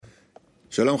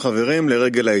שלום חברים,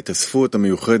 לרגל ההתאספות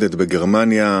המיוחדת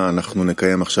בגרמניה, אנחנו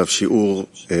נקיים עכשיו שיעור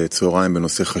צהריים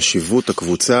בנושא חשיבות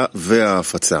הקבוצה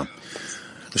וההפצה.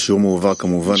 השיעור מועבר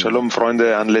כמובן. Shalom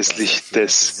Freunde, anlässlich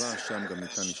des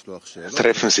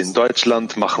Treffens in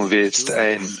Deutschland machen wir jetzt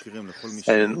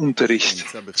einen Unterricht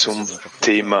zum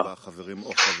Thema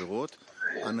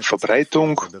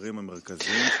Verbreitung.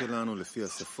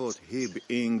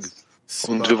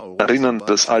 Und wir erinnern,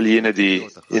 dass all jene, die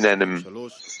in einem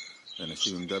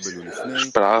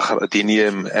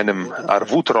einem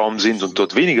Arvut-Raum sind und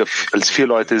dort weniger als 4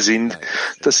 Leute sind,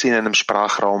 dass sie in einem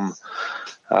Sprachraum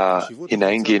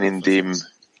hineingehen, in dem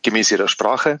gemäß ihrer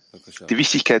Sprache die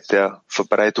Wichtigkeit der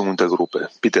Verbreitung und der Gruppe.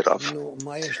 Bitte, Rav.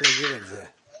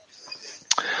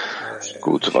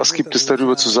 Gut, was gibt es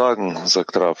darüber zu sagen,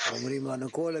 sagt Rav?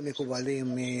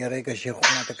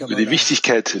 Über die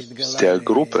Wichtigkeit der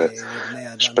Gruppe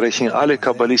sprechen alle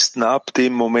Kabbalisten ab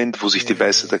dem Moment, wo sich die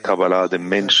Weisheit der Kabbalah dem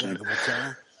Menschen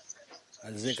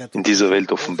in dieser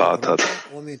Welt offenbart hat.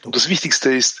 Und das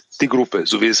Wichtigste ist die Gruppe,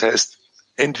 so wie es heißt,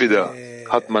 entweder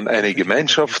hat man eine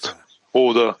Gemeinschaft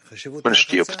oder man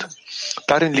stirbt.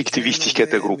 Darin liegt die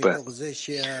Wichtigkeit der Gruppe.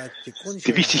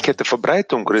 Die Wichtigkeit der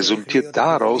Verbreitung resultiert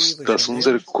daraus, dass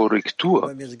unsere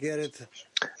Korrektur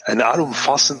eine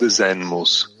allumfassende sein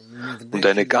muss und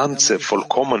eine ganze,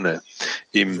 vollkommene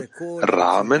im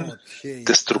Rahmen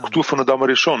der Struktur von Adam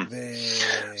Rishon.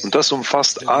 Und das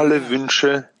umfasst alle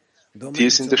Wünsche, die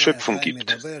es in der Schöpfung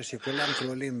gibt.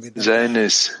 Seien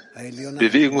es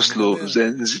bewegungslos,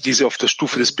 diese auf der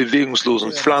Stufe des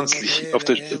bewegungslosen, auf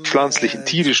der pflanzlichen,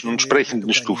 tierischen und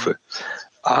sprechenden Stufe.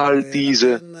 All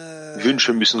diese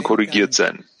Wünsche müssen korrigiert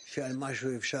sein.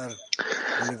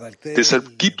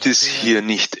 Deshalb gibt es hier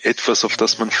nicht etwas, auf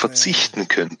das man verzichten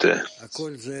könnte.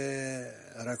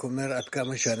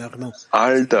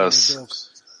 All das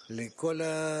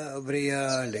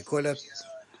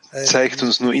zeigt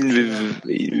uns nur,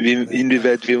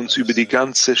 inwieweit wir uns über die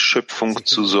ganze Schöpfung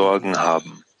zu sorgen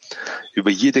haben, über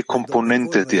jede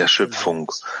Komponente der Schöpfung,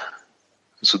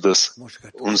 sodass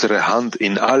unsere Hand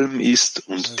in allem ist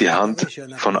und die Hand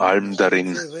von allem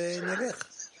darin,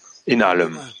 in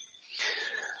allem.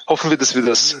 Hoffen wir, dass wir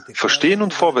das verstehen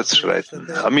und vorwärts schreiten.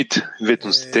 Amit wird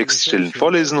uns die Textstellen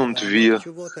vorlesen und wir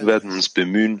werden uns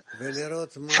bemühen,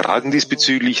 Fragen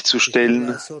diesbezüglich zu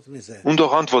stellen und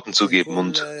auch Antworten zu geben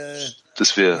und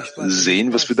dass wir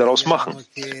sehen, was wir daraus machen,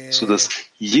 sodass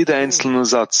jeder einzelne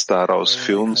Satz daraus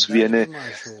für uns wie eine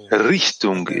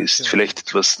Richtung ist, vielleicht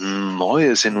etwas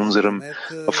Neues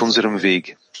auf unserem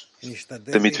Weg,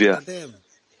 damit wir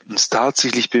uns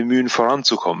tatsächlich bemühen,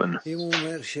 voranzukommen.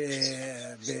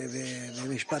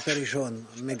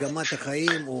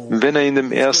 Wenn er in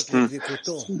dem ersten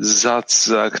Satz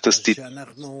sagt, dass die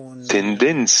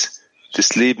Tendenz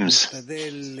des Lebens,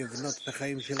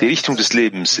 die Richtung des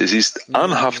Lebens, es ist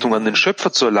Anhaftung an den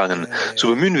Schöpfer zu erlangen, so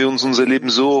bemühen wir uns, unser Leben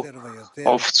so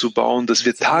aufzubauen, dass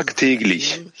wir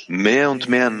tagtäglich mehr und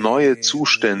mehr neue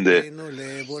Zustände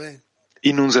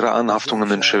in unserer Anhaftung an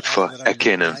den Schöpfer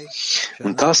erkennen.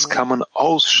 Und das kann man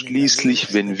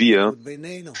ausschließlich, wenn wir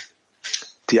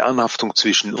die Anhaftung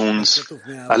zwischen uns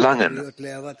erlangen.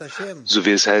 So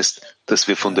wie es heißt, dass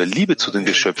wir von der Liebe zu den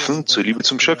Geschöpfen zur Liebe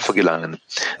zum Schöpfer gelangen.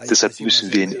 Deshalb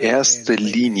müssen wir in erster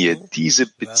Linie diese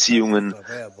Beziehungen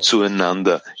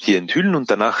zueinander hier enthüllen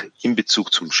und danach in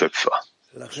Bezug zum Schöpfer.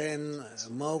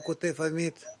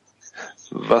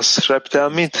 Was schreibt er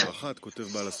mit?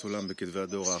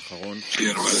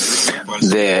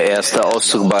 Der erste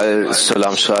Auszug bei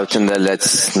Solam schreibt in der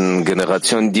letzten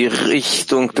Generation, die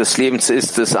Richtung des Lebens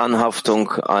ist es,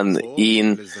 Anhaftung an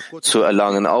ihn zu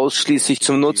erlangen, ausschließlich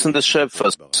zum Nutzen des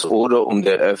Schöpfers oder um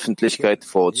der Öffentlichkeit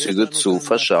Vorzüge zu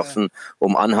verschaffen,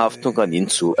 um Anhaftung an ihn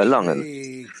zu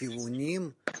erlangen.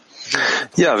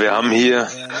 Ja, wir haben hier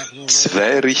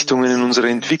 2 Richtungen in unserer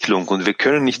Entwicklung und wir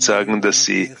können nicht sagen, dass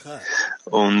sie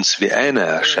uns wie eine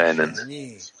erscheinen.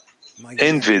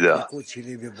 Entweder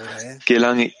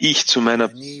gelange ich zu meiner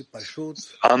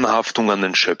Anhaftung an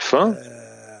den Schöpfer,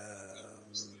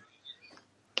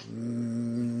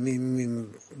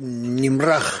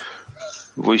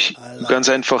 wo ich ganz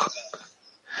einfach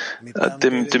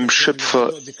dem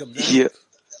Schöpfer hier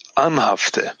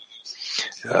anhafte,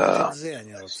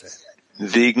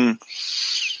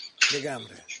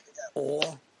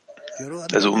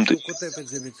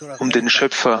 um den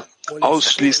Schöpfer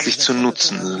ausschließlich zu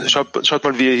nutzen. Schaut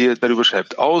mal, wie er hier darüber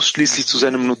schreibt. Ausschließlich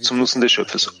zum Nutzen des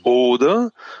Schöpfers.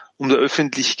 Oder um die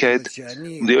Öffentlichkeit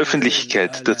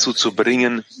dazu zu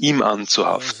bringen, ihm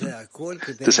anzuhaften.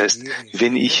 Das heißt,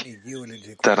 wenn ich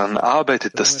daran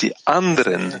arbeite, dass die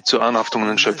anderen zur Anhaftung an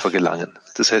den Schöpfer gelangen.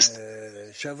 Das heißt,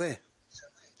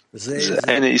 das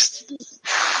eine ist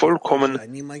vollkommen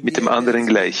mit dem anderen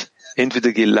gleich.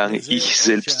 Entweder gelange ich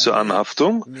selbst zur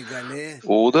Anhaftung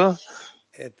oder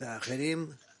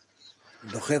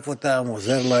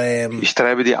ich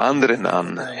treibe die anderen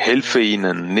an, helfe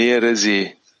ihnen, nähere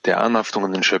sie der Anhaftung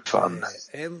an den Schöpfer an.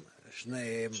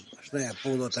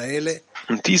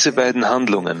 Und diese beiden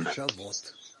Handlungen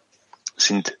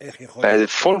sind beide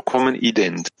vollkommen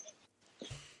ident.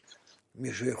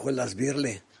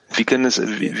 Wie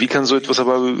kann so etwas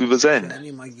aber über sein?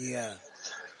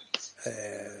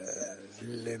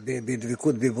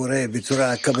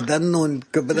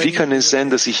 Wie kann es sein,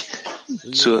 dass ich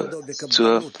zur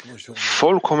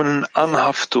vollkommenen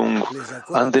Anhaftung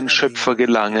an den Schöpfer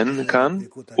gelangen kann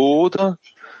oder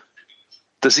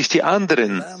dass ich die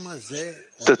anderen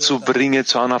dazu bringe,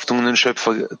 zur Anhaftung an den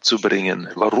Schöpfer zu bringen?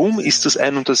 Warum ist das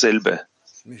ein und dasselbe?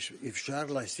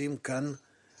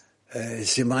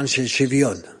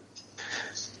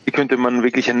 Hier könnte man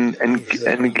wirklich ein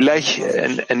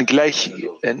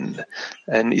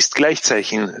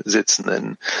Ist-Gleichzeichen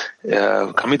setzen.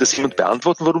 Kann mir das jemand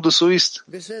beantworten, warum das so ist?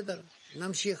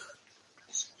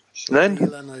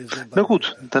 Nein? Na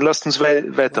gut, dann lasst uns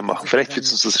weitermachen. Vielleicht wird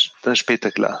uns das dann später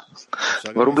klar.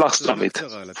 Warum lachst du damit?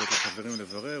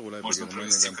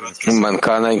 Man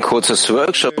kann ein kurzes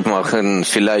Workshop machen.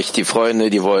 Vielleicht die Freunde,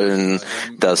 die wollen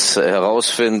das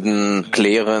herausfinden,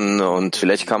 klären und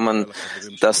vielleicht kann man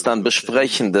das dann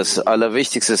besprechen. Das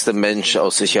Allerwichtigste ist, der Mensch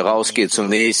aus sich herausgeht zum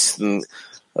Nächsten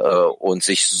und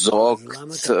sich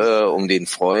sorgt um den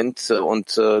Freund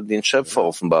und den Schöpfer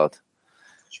offenbart.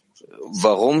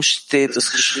 Warum steht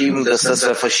es geschrieben, dass das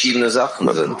ja verschiedene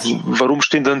Sachen sind? Warum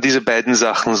stehen dann diese beiden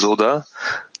Sachen so da?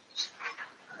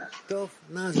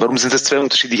 Warum sind das zwei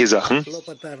unterschiedliche Sachen?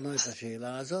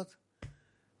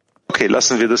 Okay,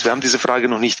 lassen wir das. Wir haben diese Frage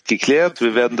noch nicht geklärt.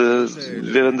 Wir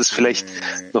werden das vielleicht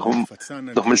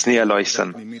nochmals näher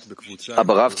erläutern.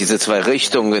 Aber Rav, diese zwei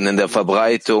Richtungen in der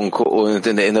Verbreitung und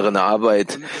in der inneren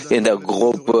Arbeit, in der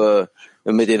Gruppe,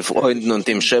 mit den Freunden und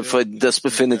dem Schöpfer, das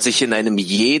befindet sich in einem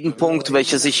jeden Punkt,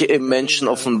 welcher sich im Menschen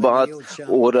offenbart,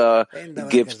 oder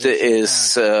gibt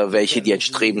es welche, die ein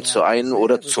Streben zu einem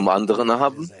oder zum anderen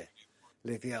haben?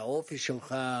 Nein,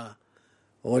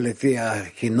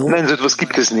 so etwas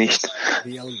gibt es nicht.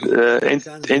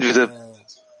 Entweder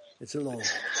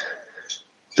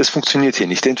das funktioniert hier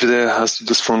nicht. Entweder hast du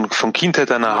das von Kindheit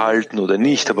an erhalten oder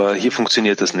nicht, aber hier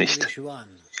funktioniert das nicht.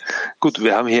 Gut,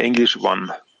 wir haben hier Englisch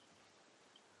One.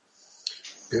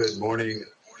 Good morning,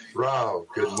 Rav.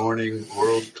 Good morning,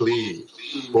 World Kli.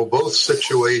 Well, both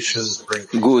situations bring.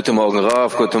 Guten Morgen,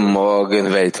 Rav. Guten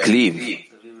Morgen, Welt Kli.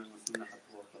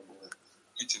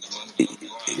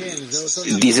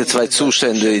 Diese zwei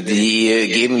Zustände,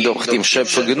 die geben doch dem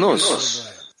Schöpfer Genuss.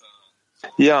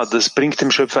 Ja, das bringt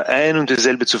dem Schöpfer ein und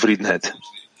dieselbe Zufriedenheit.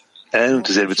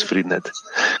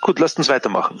 Gut, lasst uns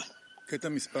weitermachen.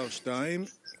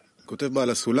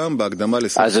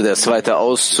 Also der zweite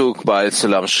Auszug, Baal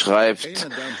Sulam schreibt,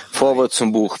 Vorwort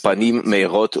zum Buch Panim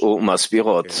Meirot u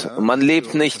Maspirot. Man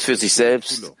lebt nicht für sich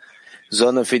selbst,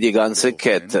 sondern für die ganze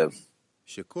Kette.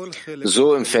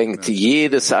 So empfängt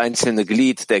jedes einzelne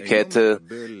Glied der Kette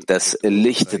das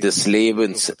Licht des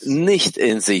Lebens nicht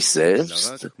in sich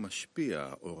selbst,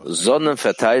 sondern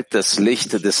verteilt das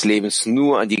Licht des Lebens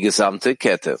nur an die gesamte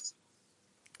Kette.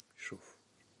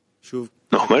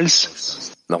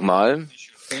 Nochmal.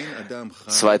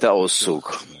 Zweiter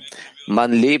Auszug.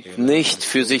 Man lebt nicht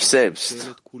für sich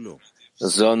selbst,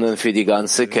 sondern für die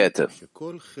ganze Kette.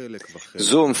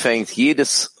 So empfängt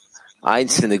jedes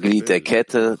einzelne Glied der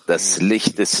Kette das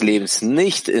Licht des Lebens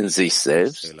nicht in sich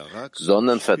selbst,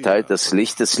 sondern verteilt das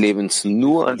Licht des Lebens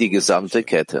nur an die gesamte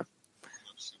Kette.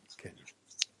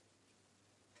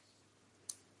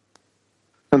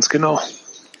 Ganz genau.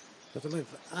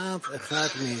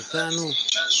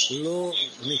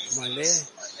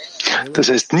 Das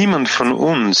heißt, niemand von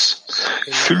uns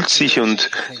fühlt sich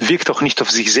und wirkt auch nicht auf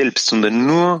sich selbst, sondern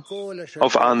nur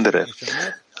auf andere,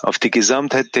 auf die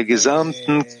Gesamtheit der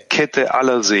gesamten Kette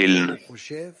aller Seelen.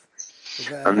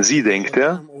 An sie denkt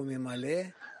er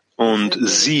und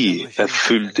sie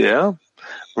erfüllt er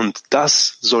und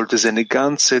das sollte seine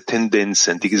ganze Tendenz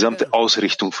sein, die gesamte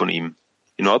Ausrichtung von ihm.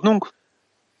 In Ordnung?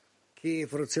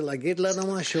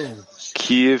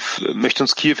 Möchte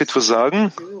uns Kiew etwas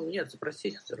sagen?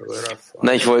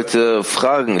 Na, ich wollte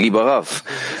fragen, lieber Rav,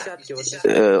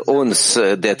 uns,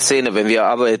 der Zehner, wenn wir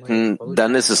arbeiten,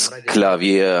 dann ist es klar,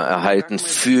 wir erhalten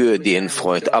für den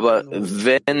Freund. Aber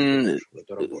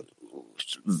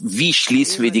wie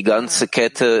schließen wir die ganze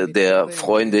Kette der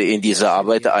Freunde in diese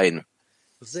Arbeit ein?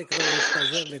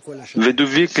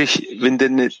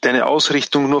 Wenn deine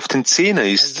Ausrichtung nur auf den Zehner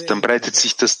ist, dann breitet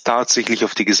sich das tatsächlich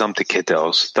auf die gesamte Kette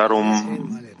aus.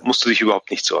 Darum musst du dich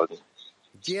überhaupt nicht sorgen.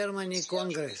 Germany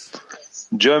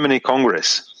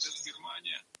Congress.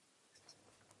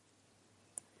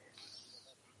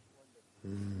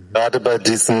 Gerade bei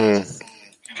diesem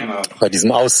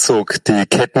Auszug, die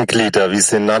Kettenglieder, wie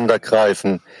sie ineinander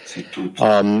greifen.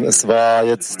 Es war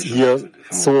jetzt hier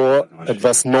so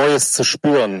etwas Neues zu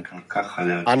spüren,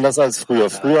 anders als früher.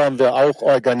 Früher haben wir auch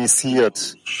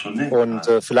organisiert und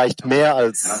vielleicht mehr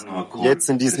als jetzt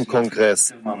in diesem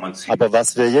Kongress. Aber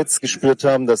was wir jetzt gespürt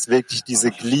haben, dass wirklich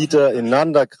diese Glieder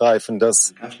ineinander greifen,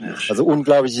 also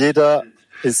unglaublich jeder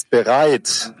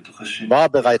war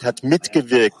bereit, hat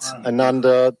mitgewirkt,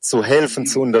 einander zu helfen,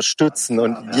 zu unterstützen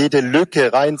und jede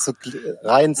Lücke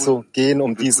reinzugehen,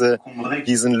 um diese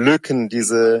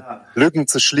Lücken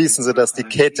zu schließen, sodass die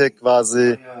Kette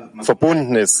quasi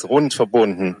verbunden ist, rund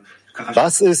verbunden.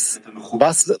 Was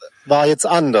war jetzt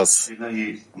anders?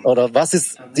 Oder was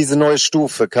ist diese neue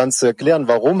Stufe? Kannst du erklären,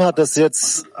 warum hat das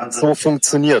jetzt so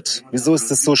funktioniert? Wieso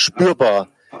ist es so spürbar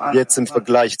jetzt im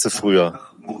Vergleich zu früher?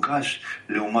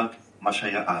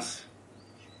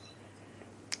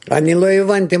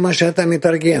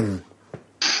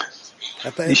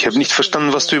 Ich habe nicht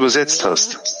verstanden, was du übersetzt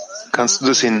hast. Kannst du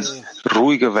das in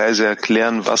ruhiger Weise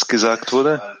erklären, was gesagt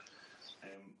wurde?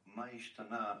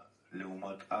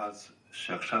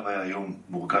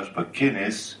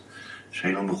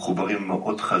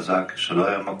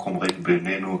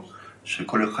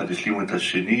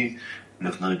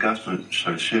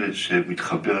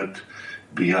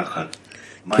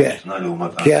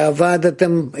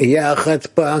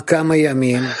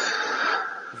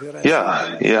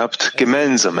 Ja, ihr habt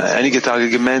einige Tage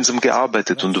gemeinsam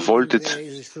gearbeitet und wolltet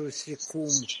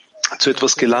zu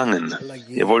etwas gelangen.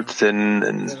 Ihr wolltet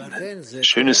ein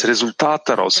schönes Resultat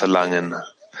daraus erlangen.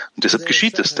 Und deshalb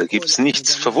geschieht es. Da gibt es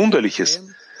nichts Verwunderliches.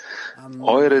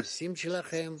 Eure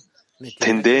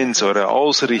Tendenz, eure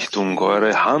Ausrichtung,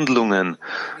 eure Handlungen,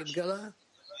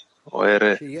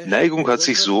 eure Neigung hat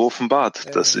sich so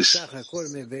offenbart, dass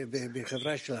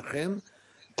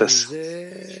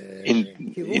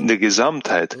in der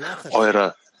Gesamtheit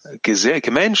eurer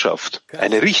Gemeinschaft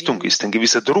eine Richtung ist, ein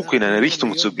gewisser Druck in eine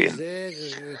Richtung zu gehen.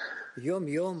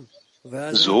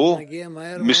 So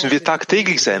müssen wir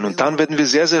tagtäglich sein und dann werden wir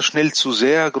sehr, sehr schnell zu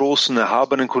sehr großen,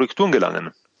 erhabenen Korrekturen gelangen.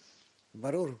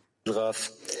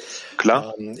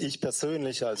 Klar? Ich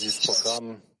persönlich, als ich das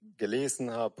Programm gelesen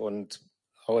habe und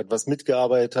auch etwas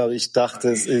mitgearbeitet habe, ich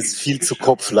dachte, es ist viel zu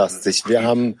kopflastig. Wir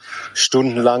haben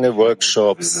stundenlange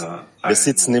Workshops, wir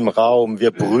sitzen im Raum,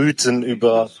 wir brüten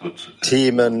über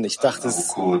Themen. Ich dachte,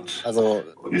 es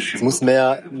muss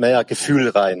mehr Gefühl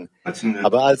rein.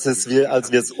 Aber als wir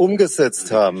es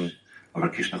umgesetzt haben,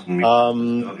 habe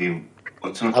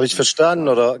ich verstanden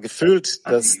oder gefühlt,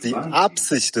 dass die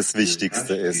Absicht das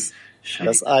Wichtigste ist.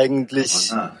 Dass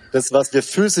eigentlich das, was wir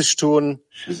physisch tun,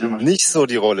 nicht so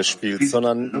die Rolle spielt,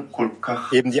 sondern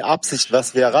eben die Absicht,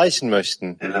 was wir erreichen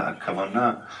möchten.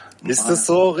 Ist das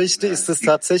so richtig? Ist das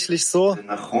tatsächlich so?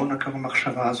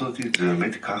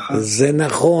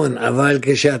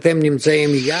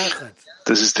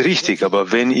 Das ist richtig,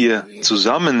 aber wenn ihr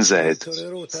zusammen seid,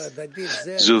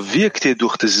 so wirkt ihr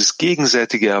durch dieses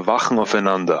gegenseitige Erwachen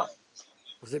aufeinander.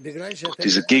 Durch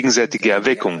diese gegenseitige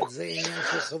Erweckung.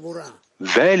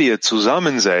 Weil ihr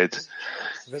zusammen seid,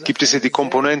 gibt es ja die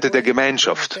Komponente der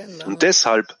Gemeinschaft. Und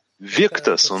deshalb wirkt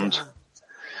das und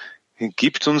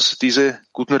gibt uns diese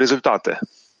guten Resultate.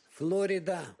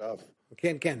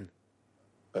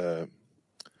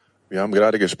 Wir haben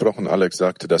gerade gesprochen, Alex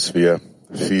sagte, dass wir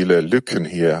viele Lücken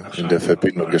hier in der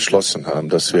Verbindung geschlossen haben,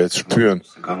 dass wir jetzt spüren,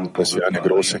 dass wir eine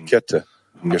große Kette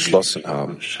geschlossen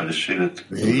haben.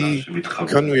 Wie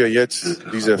können wir jetzt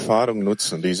diese Erfahrung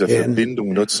nutzen, diese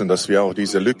Verbindung nutzen, dass wir auch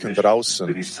diese Lücken draußen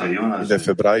in der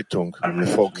Verbreitung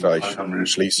erfolgreich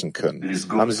schließen können?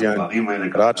 Haben Sie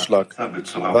einen Ratschlag?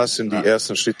 Was sind die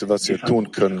ersten Schritte, was wir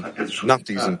tun können nach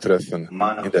diesem Treffen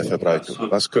in der Verbreitung?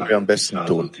 Was können wir am besten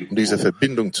tun, um diese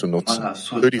Verbindung zu nutzen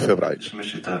für die Verbreitung?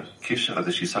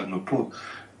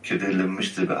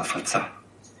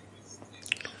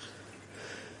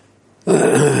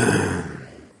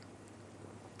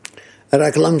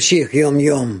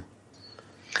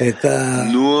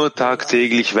 Nur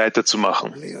tagtäglich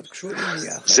weiterzumachen.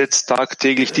 Setzt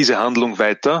tagtäglich diese Handlung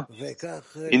weiter,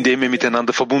 indem ihr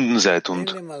miteinander verbunden seid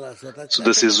und so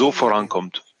dass ihr so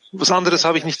vorankommt. Was anderes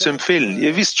habe ich nicht zu empfehlen.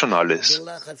 Ihr wisst schon alles.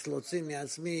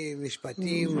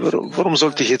 Warum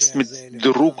sollte ich jetzt mit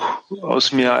Druck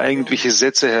aus mir irgendwelche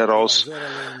Sätze heraus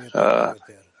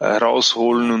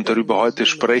herausholen und darüber heute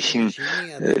sprechen,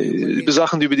 über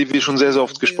Sachen, über die wir schon sehr, sehr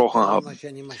oft gesprochen haben.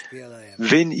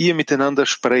 Wenn ihr miteinander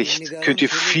sprecht, könnt ihr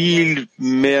viel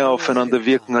mehr aufeinander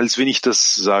wirken, als wenn ich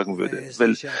das sagen würde,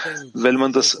 weil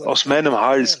man das aus meinem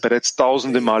Hals bereits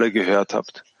tausende Male gehört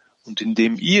habt. Und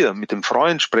indem ihr mit dem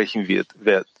Freund sprechen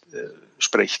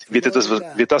sprecht,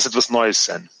 wird das etwas Neues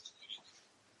sein.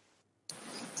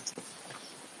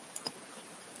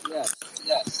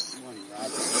 Yes.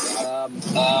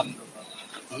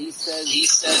 He says,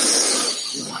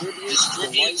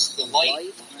 distributes the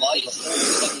light of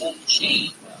the whole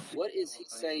chain.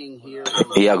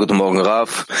 Ja, guten Morgen,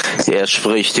 Rav. Er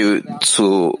spricht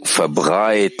zu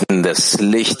Verbreiten des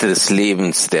Licht des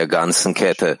Lebens der ganzen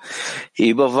Kette.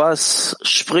 Über was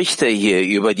spricht er hier?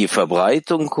 Über die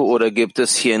Verbreitung oder gibt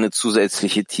es hier eine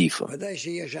zusätzliche Tiefe?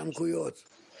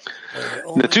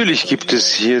 Natürlich gibt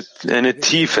es hier eine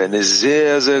Tiefe, eine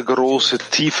sehr, sehr große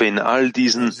Tiefe in all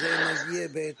diesen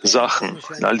Sachen,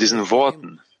 in all diesen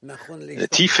Worten. Eine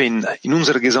Tiefe in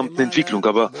unserer gesamten Entwicklung,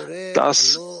 aber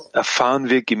das erfahren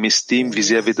wir gemäß dem, wie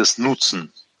sehr wir das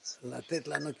nutzen.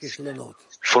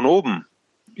 Von oben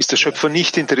ist der Schöpfer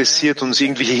nicht interessiert, uns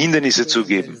irgendwelche Hindernisse zu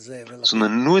geben,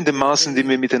 sondern nur in dem Maß, in dem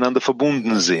wir miteinander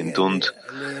verbunden sind und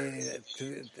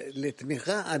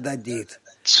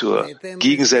zur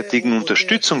gegenseitigen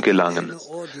Unterstützung gelangen,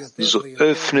 so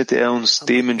öffnet er uns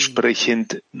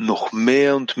dementsprechend noch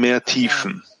mehr und mehr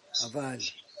Tiefen.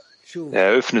 Er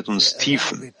eröffnet uns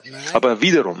Tiefen. Aber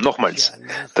wiederum, nochmals,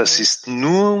 das ist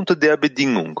nur unter der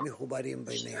Bedingung,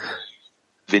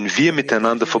 wenn wir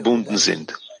miteinander verbunden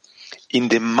sind. In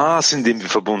dem Maß, in dem wir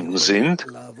verbunden sind,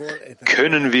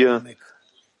 können wir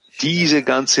diese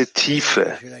ganze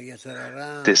Tiefe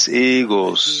des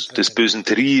Egos, des bösen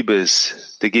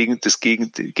Triebes, des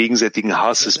gegenseitigen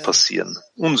Hasses passieren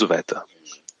und so weiter.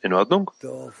 In Ordnung?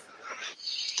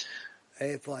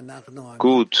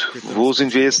 Gut, wo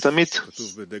sind wir jetzt damit?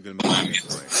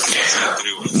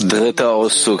 Dritter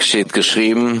Auszug steht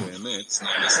geschrieben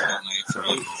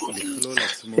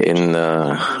in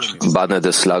Banner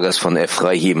des Lagers von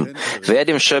Ephraim. Wer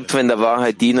dem Schöpfer in der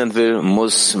Wahrheit dienen will,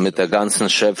 muss mit der ganzen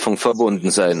Schöpfung verbunden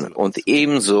sein. Und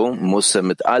ebenso muss er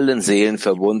mit allen Seelen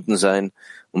verbunden sein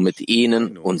und mit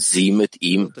ihnen und sie mit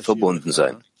ihm verbunden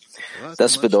sein.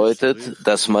 Das bedeutet,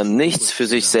 dass man nichts für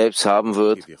sich selbst haben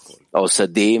wird, außer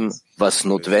dem, was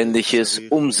notwendig ist,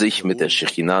 um sich mit der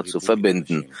Shechinah zu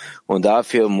verbinden. Und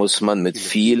dafür muss man mit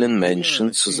vielen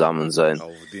Menschen zusammen sein.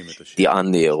 Die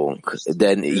Annäherung.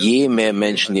 Denn je mehr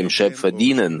Menschen dem Schöpfer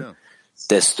dienen,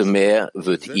 desto mehr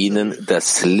wird ihnen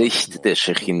das Licht der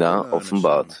Shechinah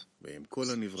offenbart.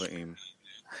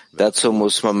 Dazu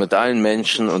muss man mit allen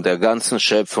Menschen und der ganzen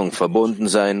Schöpfung verbunden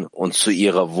sein und zu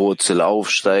ihrer Wurzel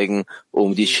aufsteigen,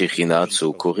 um die Shechinah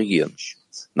zu korrigieren.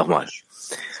 Nochmal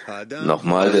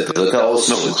der dritte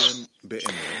Ausdruck.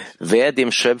 Wer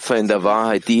dem Schöpfer in der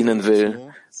Wahrheit dienen will,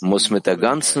 muss mit der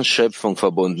ganzen Schöpfung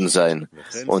verbunden sein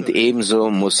und ebenso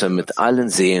muss er mit allen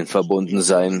Seelen verbunden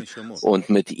sein und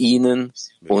mit ihnen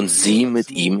und sie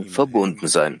mit ihm verbunden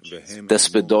sein. Das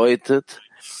bedeutet,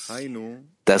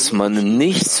 dass man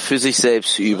nichts für sich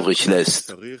selbst übrig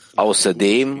lässt, außer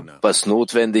dem, was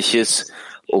notwendig ist,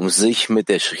 um sich mit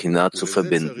der Shechinah zu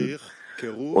verbinden.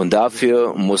 Und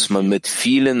dafür muss man mit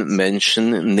vielen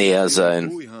Menschen näher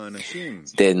sein.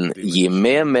 Denn je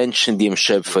mehr Menschen dem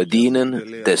Schöpfer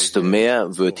dienen, desto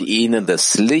mehr wird ihnen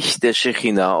das Licht der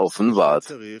Shechinah offenbart.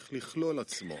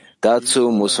 Dazu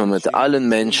muss man mit allen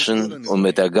Menschen und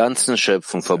mit der ganzen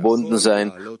Schöpfung verbunden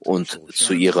sein und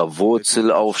zu ihrer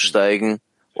Wurzel aufsteigen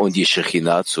und die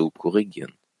Shechinah zu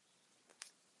korrigieren.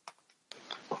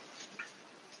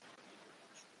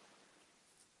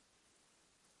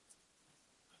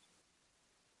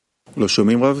 Wenn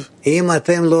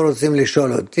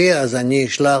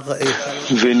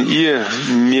ihr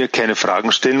mir keine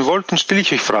Fragen stellen wollt, dann stelle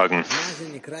ich euch Fragen.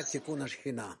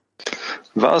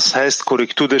 Was heißt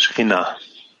Korrektur der Shechinah?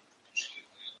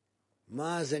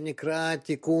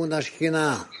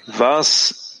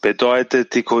 Was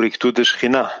bedeutet die Korrektur der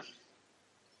Shechinah?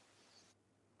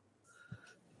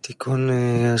 Die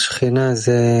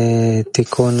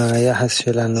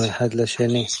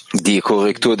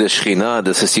Korrektur der Shechinah,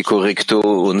 das ist die Korrektur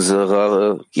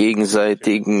unserer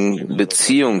gegenseitigen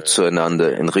Beziehung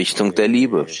zueinander in Richtung der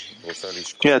Liebe.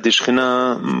 Ja, die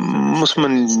Shechinah muss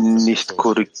man nicht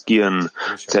korrigieren.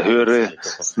 Der Höhere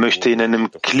möchte in einem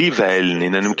Kli weilen,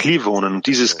 in einem Kli wohnen. Und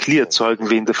dieses Kli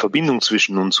erzeugen wir in der Verbindung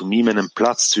zwischen uns, um ihm einen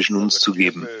Platz zwischen uns zu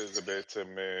geben.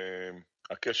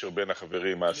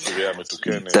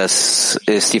 Das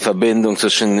ist die Verbindung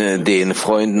zwischen den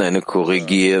Freunden, eine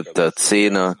korrigierte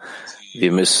Zehner,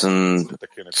 Wir müssen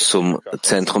zum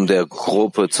Zentrum der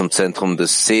Gruppe, zum Zentrum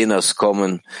des Zehners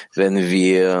kommen. Wenn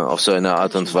wir auf so eine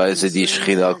Art und Weise die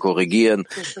Schechina korrigieren,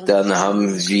 dann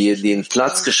haben wir den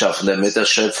Platz geschaffen, damit der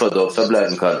Schöpfer dort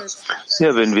verbleiben kann.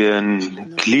 Ja, wenn wir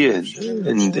ein Kli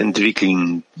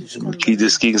entwickeln, ein Kli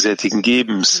des gegenseitigen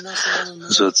Gebens,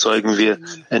 so erzeugen wir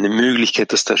eine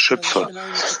Möglichkeit, dass der Schöpfer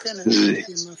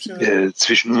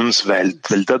zwischen uns weilt,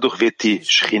 weil dadurch wird die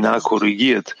Schechina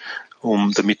korrigiert,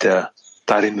 damit der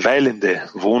darin Weilende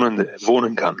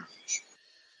wohnen kann.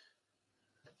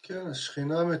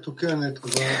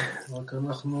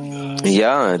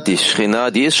 Ja, die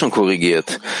Schechina, die ist schon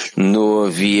korrigiert.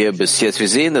 Nur wir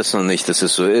sehen das noch nicht, dass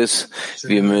es so ist.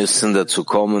 Wir müssen dazu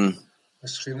kommen,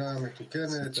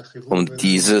 um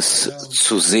dieses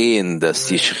zu sehen, dass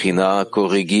die Schechina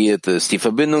korrigiert ist. Die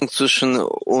Verbindung zwischen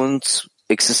uns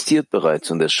existiert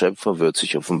bereits und der Schöpfer wird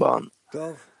sich offenbaren.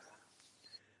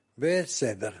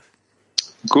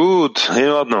 Gut, in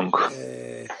Ordnung.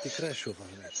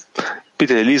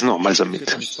 Bitte, lies nochmals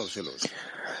damit.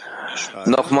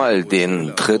 Nochmal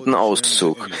den dritten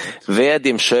Auszug. Wer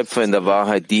dem Schöpfer in der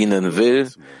Wahrheit dienen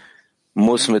will,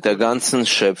 muss mit der ganzen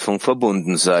Schöpfung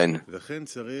verbunden sein.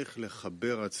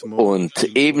 Und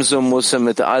ebenso muss er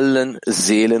mit allen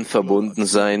Seelen verbunden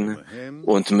sein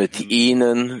und mit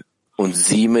ihnen und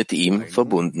sie mit ihm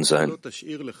verbunden sein.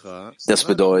 Das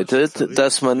bedeutet,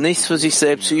 dass man nichts für sich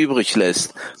selbst übrig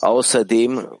lässt, außer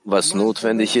dem, was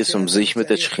notwendig ist, um sich mit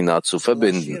der Schechina zu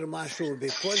verbinden.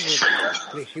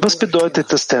 Was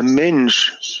bedeutet, dass der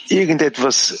Mensch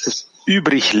irgendetwas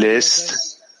übrig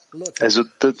lässt, also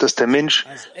dass der Mensch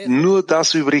nur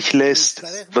das übrig lässt,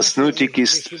 was nötig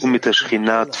ist, um mit der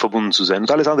Schechina verbunden zu sein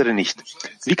und alles andere nicht?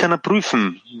 Wie kann er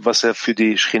prüfen, was er für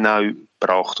die Schechina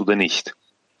braucht oder nicht?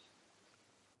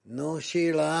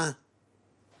 Na,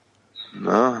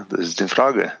 das ist die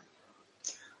Frage.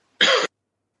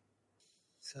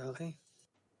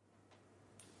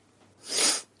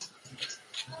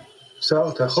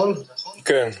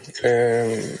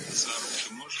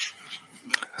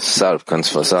 Salv,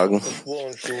 kannst du was sagen?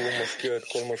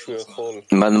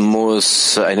 Man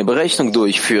muss eine Berechnung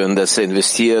durchführen, dass er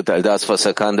investiert all das, was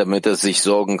er kann, damit er sich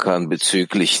sorgen kann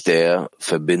bezüglich der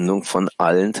Verbindung von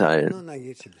allen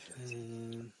Teilen.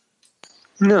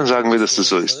 Ja, sagen wir, dass das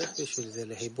so ist.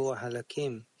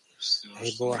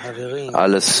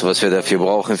 Alles, was wir dafür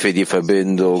brauchen, für die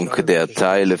Verbindung der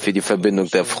Teile, für die Verbindung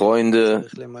der Freunde,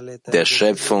 der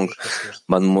Schöpfung,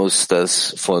 man muss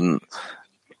das von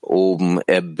oben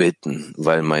erbitten,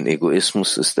 weil mein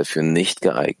Egoismus ist dafür nicht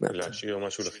geeignet.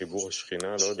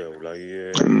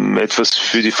 Etwas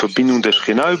für die Verbindung der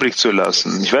Schechina übrig zu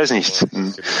lassen. Ich weiß nicht.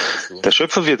 Der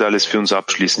Schöpfer wird alles für uns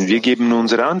abschließen. Wir geben nur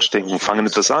unsere Anstrengung, fangen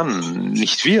etwas an.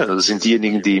 Nicht wir. Das sind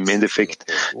diejenigen, die im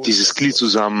Endeffekt dieses Glied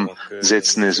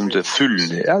zusammensetzen es und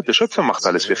erfüllen. Ja, der Schöpfer macht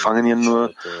alles. Wir fangen ja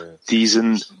nur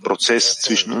diesen Prozess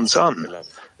zwischen uns an,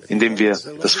 indem wir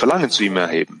das Verlangen zu ihm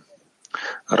erheben.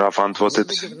 Rav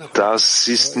antwortet, das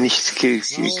ist nicht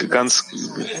ganz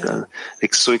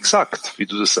so exakt, wie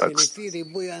du das sagst.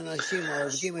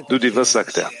 Was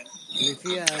sagt er?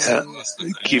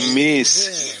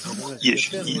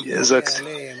 Er sagt,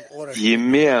 je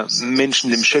mehr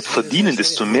Menschen dem Schöpfer dienen,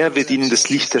 desto mehr wird ihnen das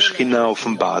Licht der Schechina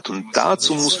offenbart. Und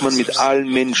dazu muss man mit allen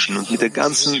Menschen und mit der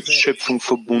ganzen Schöpfung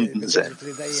verbunden sein.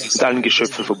 Mit allen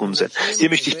Geschöpfen verbunden sein. Hier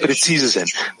möchte ich präzise sein.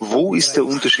 Wo ist der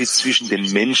Unterschied zwischen den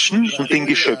Menschen und den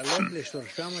Geschöpfen?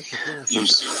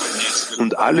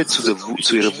 Und alle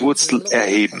zu ihrer Wurzel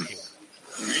erheben.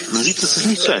 Man sieht, dass es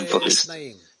nicht so einfach ist.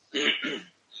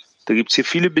 Da gibt es hier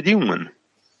viele Bedingungen.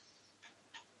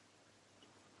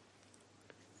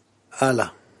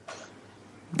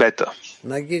 Weiter.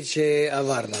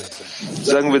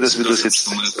 Sagen wir, dass wir das jetzt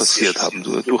passiert haben,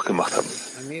 durchgemacht haben.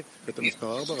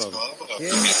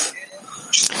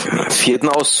 Vierten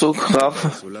Auszug,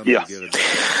 Rav? Ja.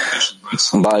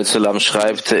 Baal Sulam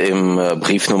schreibt im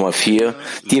Brief Nummer 4,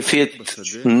 dir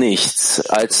fehlt nichts,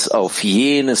 als auf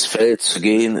jenes Feld zu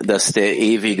gehen, das der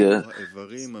Ewige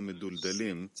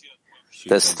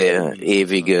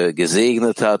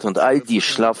gesegnet hat und all die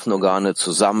schlaffen Organe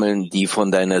zu sammeln, die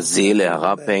von deiner Seele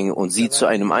herabhängen und sie zu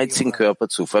einem einzigen Körper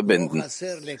zu verbinden.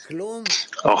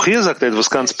 Auch hier sagt er etwas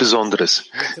ganz Besonderes.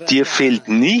 Dir fehlt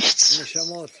nichts,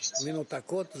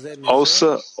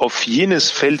 außer auf jenes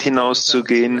Feld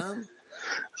hinauszugehen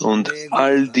und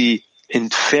all die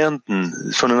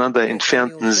voneinander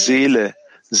entfernten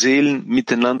Seelen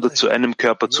miteinander zu einem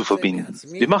Körper zu verbinden.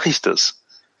 Wie mache ich das?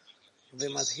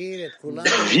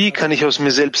 Wie kann ich aus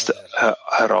mir selbst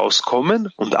herauskommen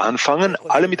und anfangen,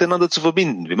 alle miteinander zu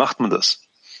verbinden? Wie macht man das?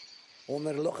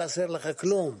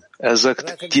 Er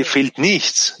sagt, dir fehlt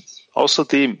nichts. aus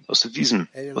dem.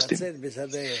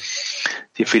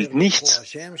 Dir fehlt nichts,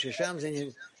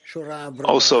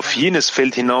 außer auf jenes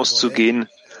Feld hinauszugehen,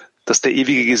 das der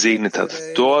Ewige gesegnet hat.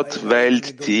 Dort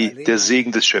weilt der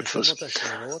Segen des Schöpfers.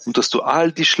 Und dass du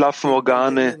all die schlaffen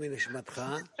Organe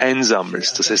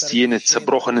einsammelst, das heißt jene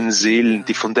zerbrochenen Seelen,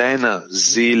 die von deiner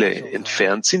Seele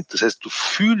entfernt sind, das heißt du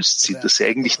fühlst sie, dass sie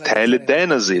eigentlich Teile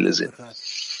deiner Seele sind,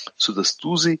 sodass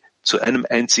du sie zu einem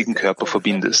einzigen Körper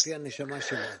verbindest,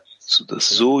 sodass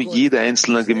so jeder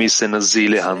Einzelne gemäß seiner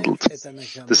Seele handelt.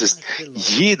 Das heißt,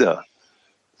 jeder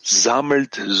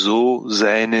sammelt so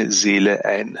seine Seele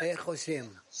ein.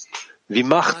 Wie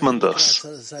macht man das?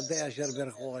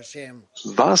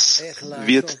 Was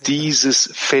wird dieses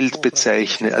Feld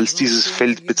bezeichnen, als dieses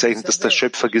Feld bezeichnet, das der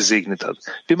Schöpfer gesegnet hat?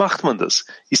 Wie macht man das?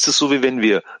 Ist das so, wie wenn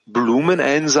wir Blumen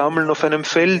einsammeln auf einem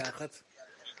Feld?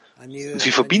 Und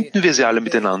wie verbinden wir sie alle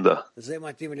miteinander?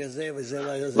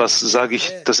 Was sage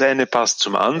ich, das eine passt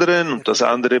zum anderen und das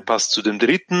andere passt zu dem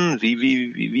dritten?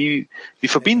 Wie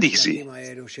verbinde ich sie?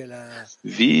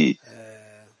 Wie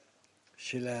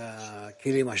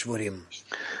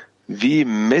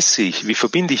messe ich, wie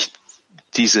verbinde ich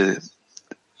diese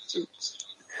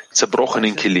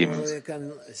zerbrochenen Kelim?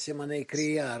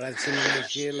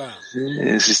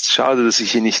 Es ist schade, dass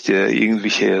ich hier nicht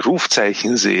irgendwelche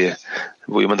Rufzeichen sehe,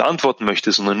 wo jemand antworten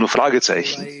möchte, sondern nur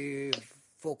Fragezeichen.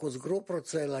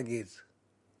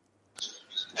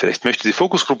 Vielleicht möchte die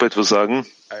Fokusgruppe etwas sagen.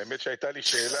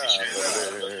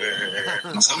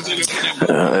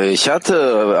 Ich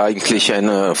hatte eigentlich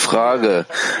eine Frage.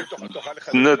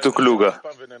 Na, du Kluger.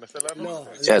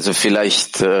 Also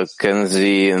vielleicht können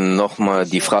Sie nochmal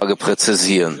die Frage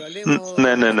präzisieren.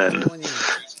 Nein.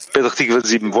 Petach Tikva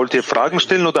 7. Wollt ihr Fragen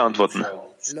stellen oder antworten?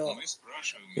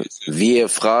 Wir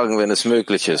fragen, wenn es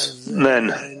möglich ist.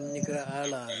 Nein.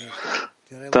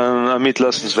 Dann, Amit,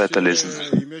 lass uns weiterlesen.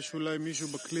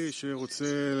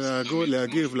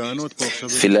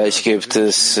 Vielleicht gibt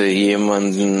es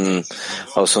jemanden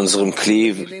aus unserem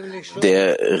Kli,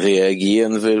 der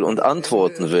reagieren will und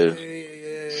antworten will.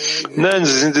 Nein,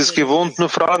 Sie sind es gewohnt, nur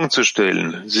Fragen zu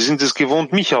stellen. Sie sind es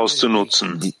gewohnt, mich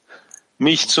auszunutzen,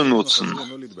 mich zu nutzen.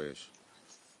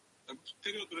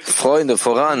 Freunde,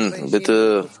 voran,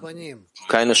 bitte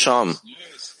keine Scham.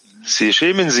 Sie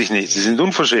schämen sich nicht, Sie sind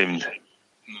unverschämt.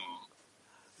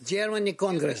 Germany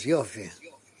Congress, Jofi.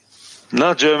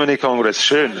 Na, Germany Congress,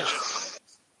 schön.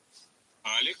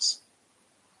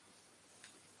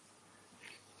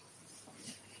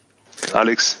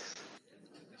 Alex.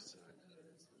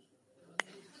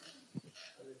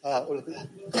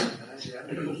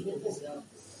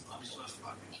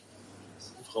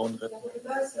 Frauen retten.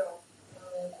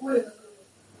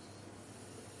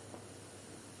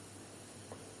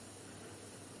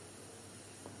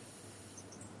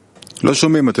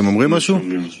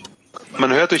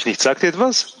 Man hört euch nicht. Sagt ihr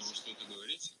etwas?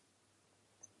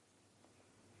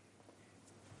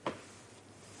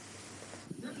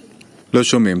 Man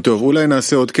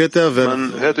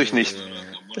hört euch nicht.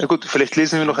 Ja gut, vielleicht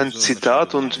lesen wir noch ein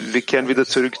Zitat und wir kehren wieder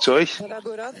zurück zu euch.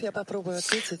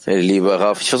 Lieber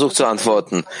Rav, ich versuche zu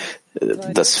antworten.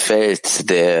 Das Feld,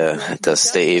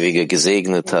 das der Ewige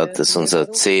gesegnet hat, ist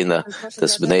unser Zehner,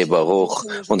 das Bnei Baruch.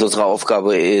 Und unsere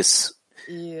Aufgabe ist,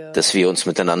 dass wir uns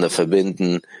miteinander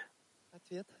verbinden.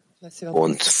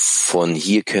 Und von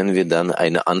hier können wir dann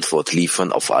eine Antwort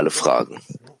liefern auf alle Fragen.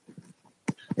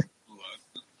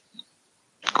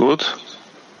 Gut.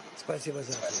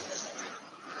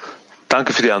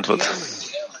 Danke für die Antwort.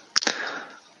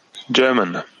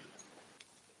 German.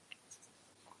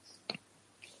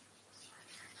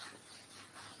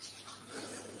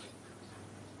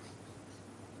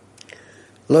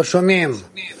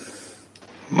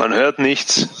 Man hört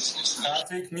nichts.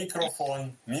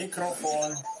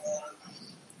 Mikrofon.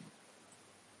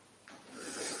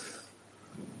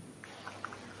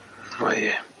 Oh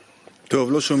je.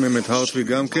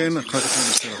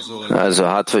 Also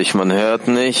Hartwig, man hört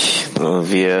nicht.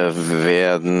 Wir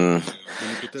werden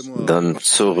dann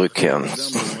zurückkehren.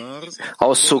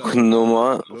 Auszug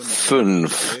Nummer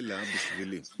 5.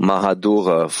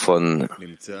 Mahadura von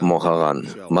Moharan.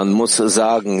 Man muss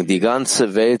sagen, die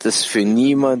ganze Welt ist für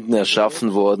niemanden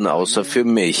erschaffen worden, außer für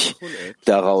mich.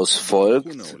 Daraus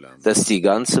folgt, dass die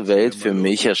ganze Welt für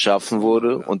mich erschaffen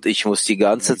wurde und ich muss die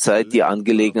ganze Zeit die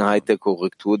Angelegenheit der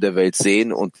Korrektur der Welt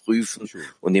sehen und prüfen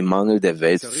und den Mangel der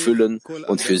Welt füllen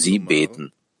und für sie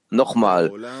beten.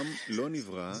 Nochmal,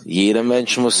 jeder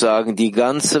Mensch muss sagen, die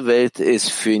ganze Welt ist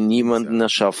für niemanden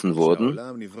erschaffen worden,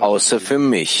 außer für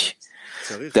mich.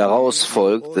 daraus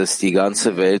folgt, dass die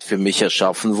ganze Welt für mich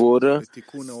erschaffen wurde,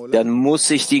 dann muss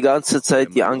ich die ganze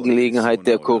Zeit die Angelegenheit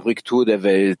der Korrektur der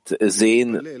Welt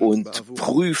sehen und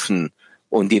prüfen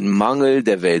und den Mangel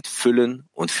der Welt füllen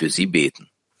und für sie beten.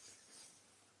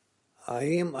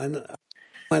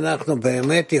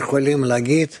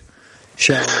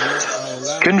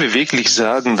 Können wir wirklich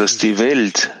sagen, dass die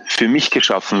Welt für mich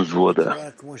geschaffen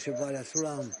wurde?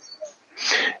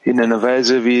 In einer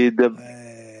Weise, wie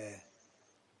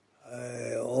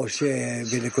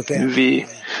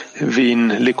in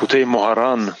Likutei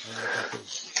Moharan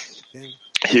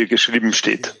hier geschrieben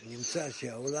steht.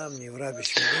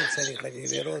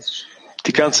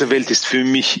 Die ganze Welt ist für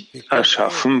mich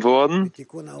erschaffen worden.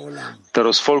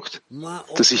 Daraus folgt,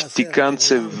 dass ich die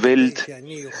ganze Welt,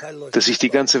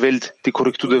 die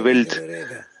Korrektur der Welt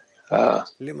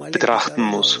betrachten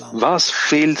muss. Was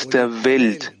fehlt der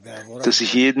Welt, dass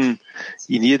ich in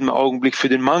jedem Augenblick für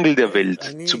den Mangel der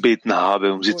Welt zu beten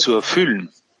habe, um sie zu erfüllen?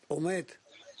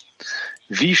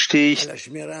 Wie stehe ich,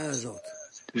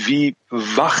 wie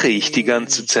wache ich die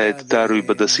ganze Zeit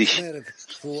darüber, dass ich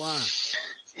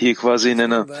hier quasi in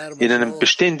einem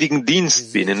beständigen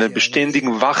Dienst bin, in einer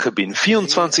beständigen Wache bin,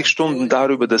 24 Stunden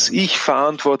darüber, dass ich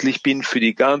verantwortlich bin für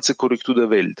die ganze Korrektur der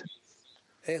Welt.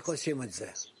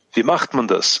 Wie macht man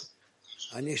das?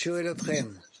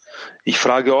 Ich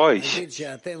frage euch,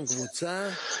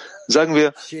 sagen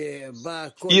wir,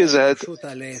 ihr seid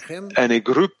eine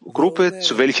Gruppe,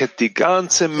 zu welcher die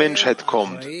ganze Menschheit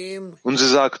kommt, und sie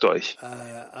sagt euch,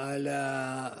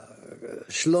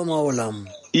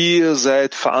 ihr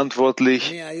seid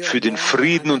verantwortlich für den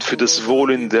Frieden und für das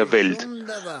Wohl in der Welt.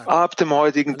 Ab dem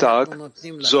heutigen Tag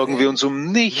sorgen wir uns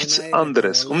um nichts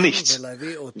anderes, um nichts.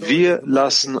 Wir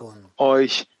lassen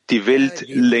euch die Welt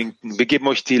lenken. Wir geben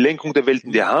euch die Lenkung der Welt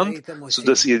in die Hand,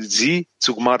 sodass ihr sie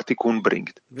zu Gmartikun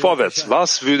bringt. Vorwärts,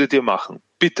 was würdet ihr machen?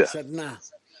 Bitte.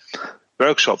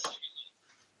 Workshop.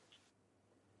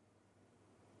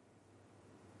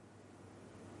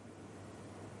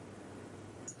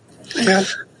 Ja.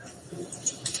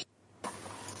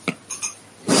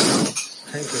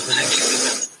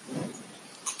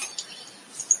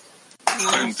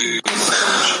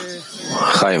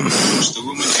 Chaim,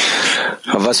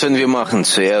 was werden wir machen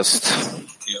zuerst?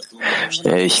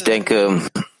 Ich denke,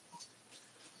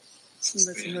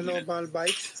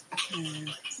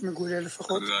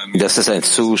 dass es ein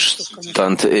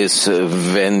Zustand ist,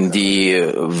 wenn die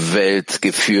Welt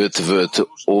geführt wird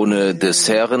ohne des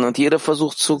Herrn und jeder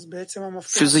versucht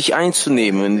für sich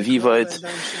einzunehmen, inwieweit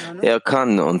er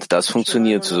kann, und das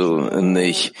funktioniert so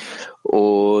nicht.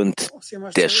 Und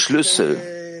der Schlüssel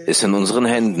ist in unseren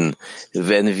Händen.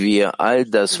 Wenn wir all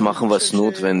das machen, was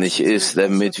notwendig ist,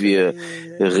 damit wir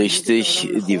richtig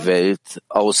die Welt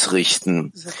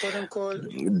ausrichten,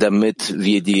 damit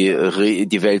wir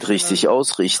die Welt richtig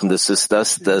ausrichten, das ist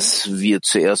das, dass wir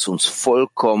zuerst uns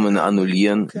vollkommen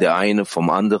annullieren, der eine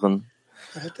vom anderen,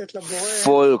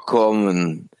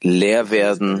 vollkommen leer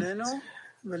werden,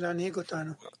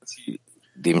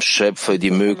 dem Schöpfer die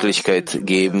Möglichkeit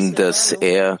geben, dass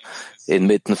er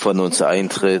inmitten von uns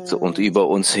eintritt und über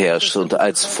uns herrscht. Und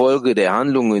als Folge der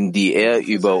Handlungen, die er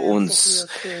über uns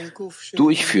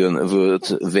durchführen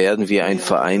wird, werden wir ein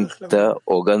vereinter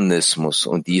Organismus.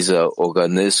 Und dieser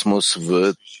Organismus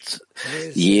wird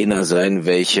jener sein,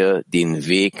 welcher den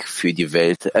Weg für die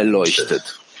Welt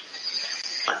erleuchtet.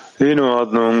 In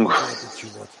Ordnung.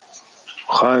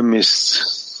 Chaim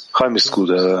ist gut,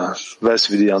 er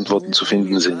weiß, wie die Antworten zu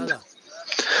finden sind.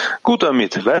 Gut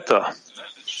damit, weiter.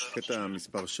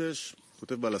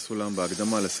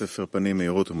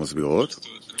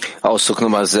 Ausdruck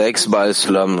Nummer 6, Baal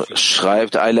Sulam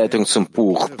schreibt Einleitung zum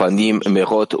Buch Panim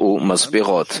Merot u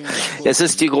Masbirot. Es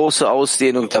ist die große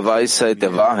Ausdehnung der Weisheit,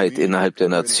 der Wahrheit innerhalb der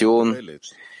Nation,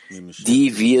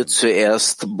 die wir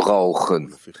zuerst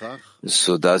brauchen,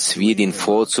 sodass wir den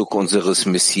Vorzug unseres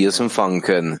Messias empfangen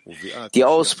können. Die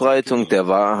Ausbreitung der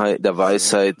Wahrheit, der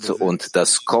Weisheit und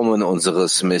das Kommen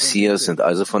unseres Messias sind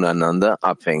also voneinander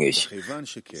abhängig.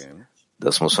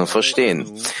 Das muss man verstehen.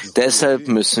 Deshalb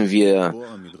müssen wir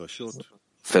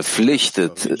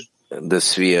verpflichtet,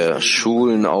 dass wir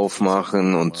Schulen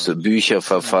aufmachen und Bücher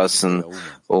verfassen,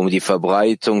 um die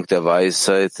Verbreitung der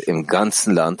Weisheit im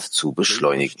ganzen Land zu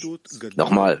beschleunigen.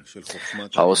 Nochmal,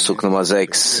 Auszug Nummer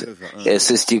 6. Es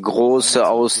ist die große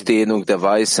Ausdehnung der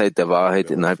Weisheit, der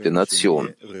Wahrheit innerhalb der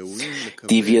Nation,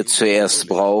 die wir zuerst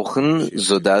brauchen,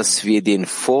 sodass wir den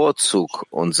Vorzug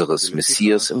unseres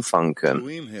Messias empfangen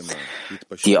können.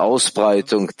 Die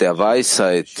Ausbreitung der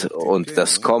Weisheit und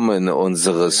das Kommen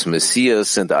unseres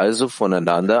Messias sind also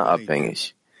voneinander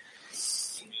abhängig.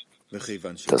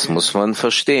 Das muss man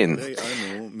verstehen.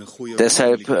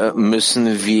 Deshalb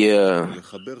müssen wir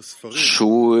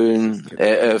Schulen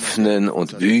eröffnen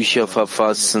und Bücher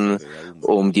verfassen,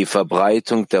 um die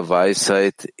Verbreitung der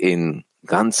Weisheit in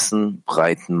ganzen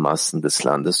breiten Massen des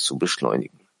Landes zu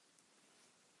beschleunigen.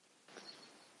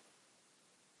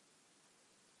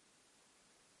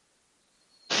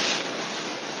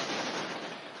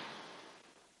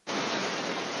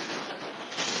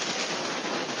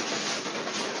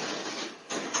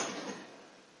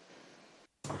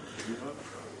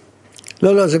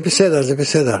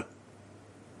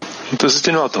 Das ist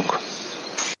in Ordnung.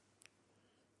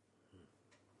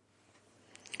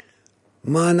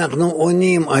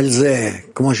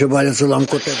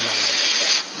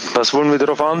 Was wollen wir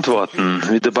darauf antworten,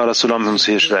 wie der Barasulam uns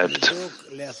hier schreibt?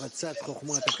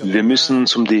 Wir müssen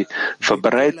uns um die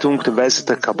Verbreitung der Weisheit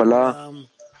der Kabbalah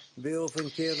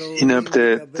innerhalb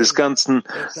der ganzen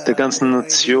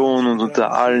Nation und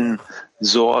unter allen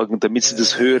sorgen, damit sie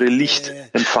das höhere Licht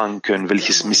empfangen können,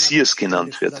 welches Messias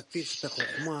genannt wird.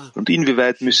 Und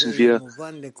inwieweit müssen wir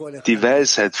die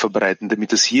Weisheit verbreiten,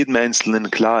 damit es jedem Einzelnen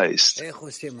klar ist?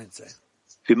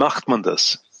 Wie macht man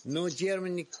das? Na,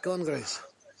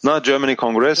 Germany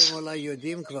Congress?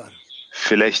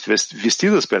 Vielleicht wisst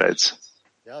ihr das bereits.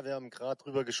 Ja, wir haben gerade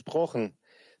darüber gesprochen,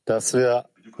 dass wir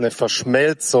eine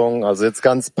Verschmelzung, also jetzt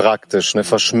ganz praktisch, eine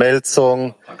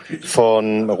Verschmelzung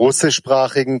von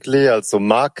russischsprachigen Klee, also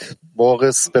Mark,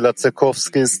 Boris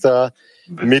Belazekowski ist da,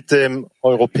 mit dem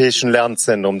Europäischen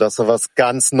Lernzentrum, dass wir was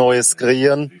ganz Neues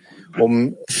kreieren,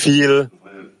 um viel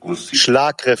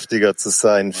schlagkräftiger zu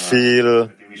sein,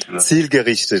 viel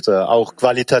zielgerichteter, auch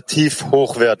qualitativ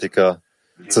hochwertiger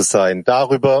zu sein.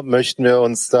 Darüber möchten wir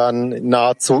uns dann in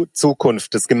naher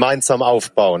Zukunft das gemeinsam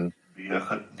aufbauen.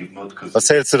 Was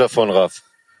hältst du davon, Raf?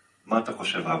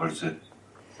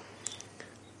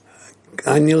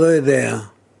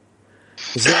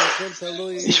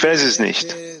 Ich weiß es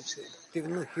nicht.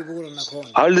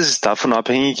 Alles ist davon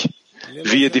abhängig,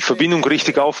 wie ihr die Verbindung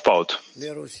richtig aufbaut.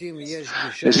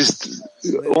 Es ist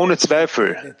ohne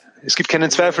Zweifel, es gibt keinen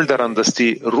Zweifel daran, dass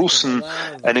die Russen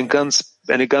eine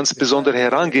ganz besondere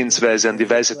Herangehensweise an die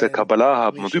Weisheit der Kabbalah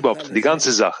haben und überhaupt an die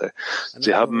ganze Sache.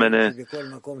 Sie haben einen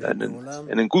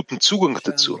guten Zugang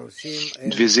dazu.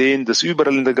 Und wir sehen, dass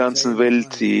überall in der ganzen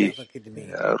Welt die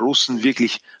Russen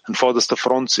wirklich an vorderster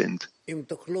Front sind.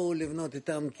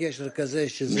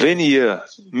 Wenn ihr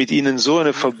mit ihnen so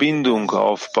eine Verbindung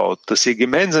aufbaut, dass ihr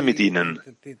gemeinsam mit ihnen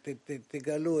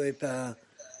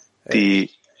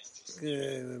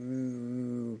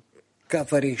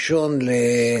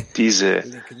diese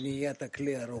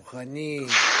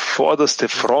vorderste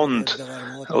Front,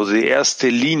 also die erste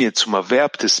Linie zum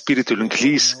Erwerb des spirituellen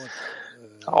Klis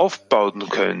aufbauen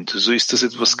könnt, so ist das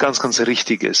etwas ganz, ganz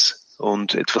Richtiges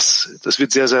und etwas, das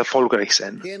wird sehr, sehr erfolgreich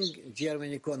sein.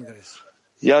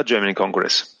 Ja, Germany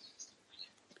Congress.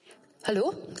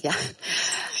 Hallo? Ja.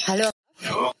 Hallo.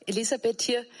 Elisabeth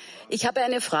hier. Ich habe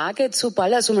eine Frage zu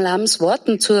Balasulams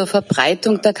Worten zur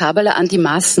Verbreitung der Kabbalah an die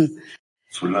Massen.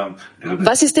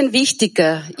 Was ist denn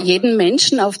wichtiger, jeden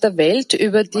Menschen auf der Welt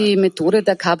über die Methode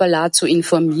der Kabbalah zu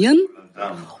informieren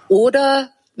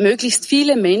oder möglichst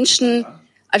viele Menschen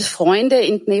als Freunde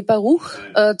in Bnei Baruch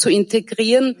zu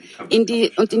integrieren in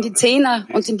die Zehner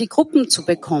und in die Gruppen zu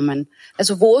bekommen?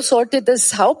 Also wo sollte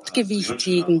das Hauptgewicht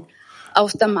liegen?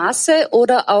 Auf der Masse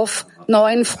oder auf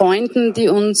neuen Freunden, die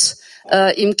uns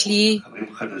im Kli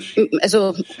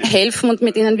helfen und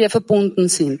mit denen wir verbunden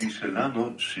sind?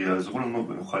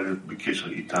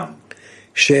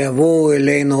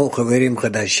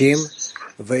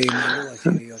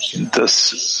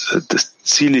 Das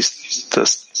Ziel ist,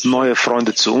 dass neue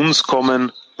Freunde zu uns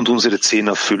kommen und unsere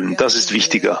Zehner füllen. Das ist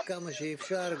wichtiger.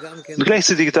 Und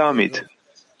gleichzeitig damit,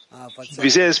 wie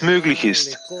sehr es möglich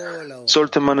ist,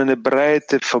 sollte man eine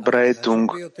breite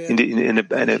Verbreitung in den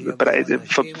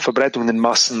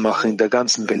Massen machen in der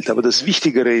ganzen Welt. Aber das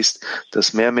Wichtigere ist,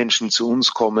 dass mehr Menschen zu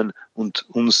uns kommen und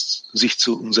sich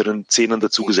zu unseren Zehnern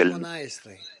dazugesellen.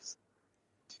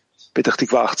 Petach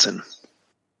Tikva 18.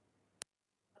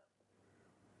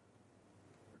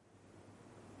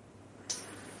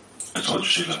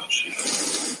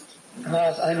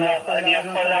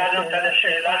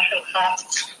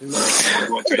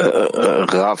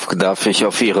 Rav, darf ich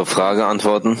auf Ihre Frage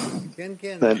antworten?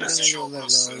 Nein.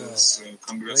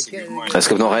 Es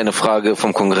gibt noch eine Frage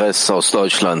vom Kongress aus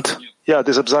Deutschland. Ja,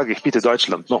 deshalb sage ich, bitte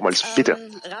Deutschland, nochmals, bitte.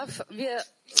 Raf, wir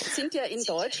sind ja in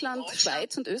Deutschland,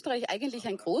 Schweiz und Österreich eigentlich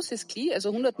ein großes Kli, also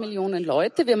 100 Millionen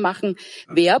Leute. Wir machen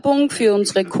Werbung für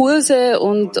unsere Kurse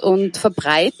und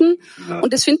verbreiten.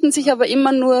 Und es finden sich aber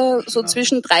immer nur so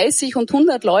zwischen 30 und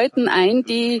 100 Leuten ein,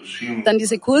 die dann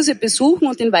diese Kurse besuchen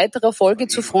und in weiterer Folge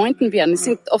zu Freunden werden. Es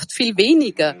sind oft viel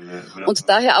weniger. Und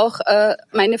daher auch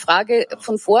meine Frage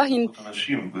von vorhin,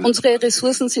 unsere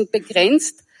Ressourcen sind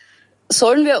begrenzt.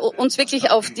 Sollen wir uns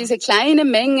wirklich auf diese kleine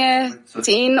Menge,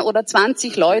 10 oder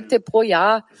 20 Leute pro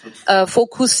Jahr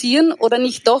fokussieren oder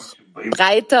nicht doch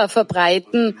breiter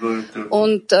verbreiten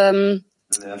und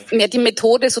mehr die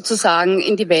Methode sozusagen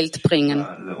in die Welt bringen,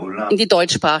 in die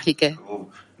deutschsprachige?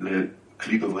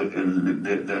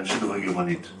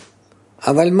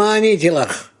 Aber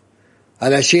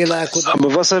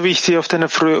was habe ich dir auf deine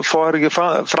vorherige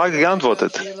Frage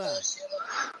geantwortet?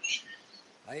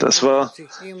 Das war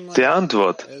die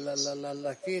Antwort.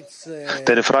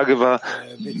 Deine Frage war,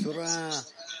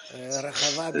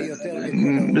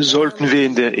 sollten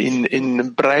wir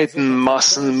in breiten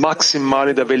Massen maximal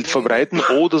in der Welt verbreiten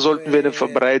oder sollten wir eine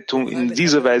Verbreitung in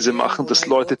dieser Weise machen, dass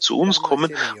Leute zu uns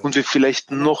kommen und wir vielleicht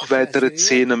noch weitere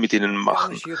Zehner mit ihnen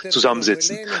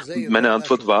zusammensetzen? Und meine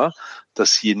Antwort war,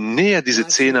 dass je näher diese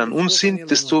Zehner an uns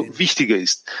sind, desto wichtiger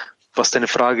ist. Was deine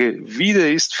Frage wieder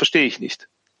ist, verstehe ich nicht.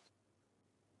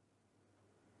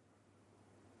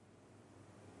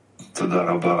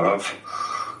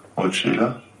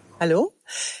 Hallo?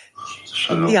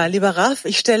 Ja, lieber Raf,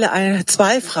 ich stelle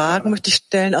zwei Fragen, möchte ich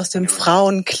stellen aus dem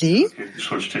Frauenkli,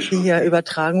 die hier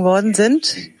übertragen worden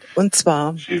sind. Und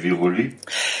zwar,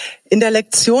 in der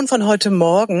Lektion von heute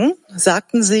Morgen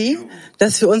sagten Sie,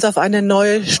 dass wir uns auf eine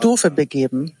neue Stufe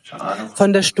begeben.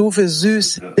 Von der Stufe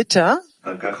süß-bitter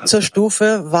zur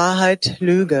Stufe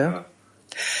Wahrheit-Lüge.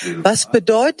 Was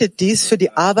bedeutet dies für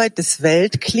die Arbeit des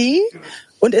Weltkli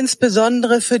und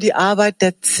insbesondere für die Arbeit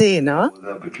der Zehner?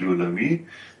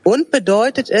 Und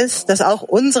bedeutet es, dass auch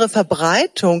unsere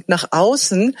Verbreitung nach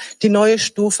außen die neue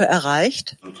Stufe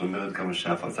erreicht?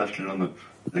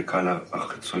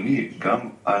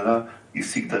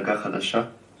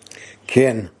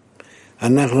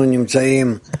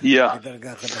 Ja,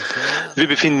 wir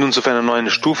befinden uns auf einer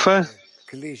neuen Stufe.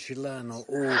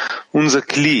 Unser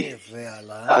Kli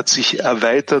hat sich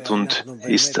erweitert und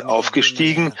ist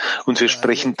aufgestiegen und wir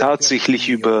sprechen tatsächlich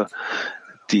über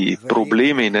die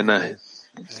Probleme in einer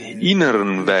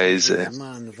inneren Weise,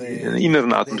 in einer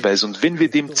inneren Art und Weise. Und wenn wir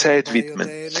dem Zeit widmen,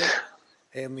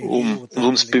 und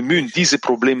uns bemühen, diese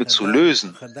Probleme zu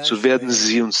lösen, so werden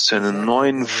sie uns zu einer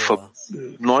neuen,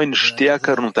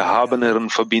 stärkeren und erhabeneren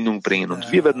Verbindung bringen. Und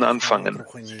wir werden anfangen,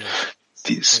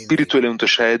 die spirituelle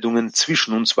Unterscheidungen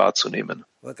zwischen uns wahrzunehmen.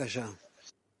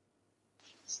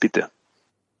 Bitte.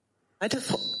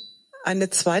 Eine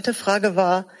zweite Frage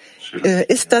war,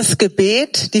 ist das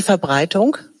Gebet die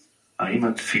Verbreitung?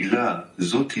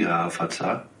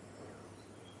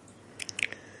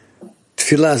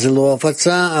 Das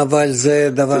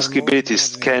Gebet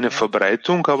ist keine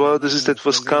Verbreitung, aber das ist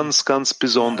etwas ganz, ganz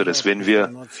Besonderes, wenn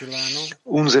wir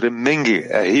unsere Mängel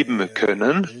erheben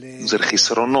können, unsere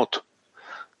Chisronot,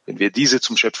 wenn wir diese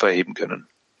zum Schöpfer erheben können.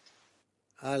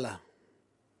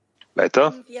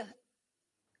 Weiter.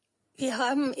 Wir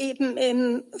haben eben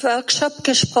im Workshop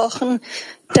gesprochen,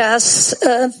 dass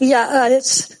wir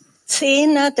als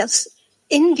Zehner, dass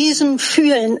in diesem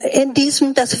Fühlen, in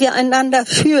diesem, dass wir einander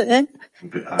fühlen,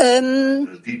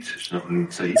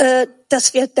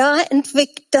 dass wir da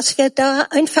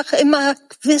einfach immer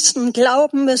wissen,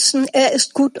 glauben müssen, er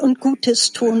ist gut und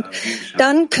Gutes tun.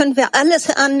 Dann können wir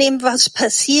alles annehmen, was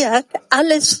passiert,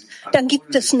 alles, dann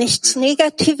gibt es nichts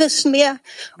Negatives mehr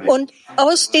und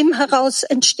aus dem heraus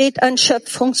entsteht ein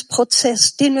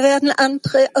Schöpfungsprozess,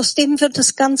 aus dem wird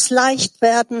es ganz leicht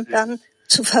werden, dann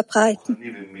zu verbreiten.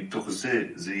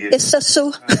 Ist das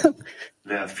so?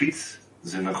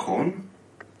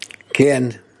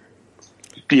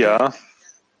 Ja.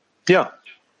 Ja.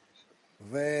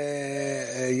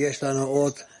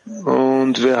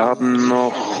 Und wir haben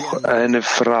noch eine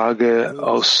Frage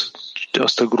aus der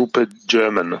Gruppe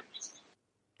German.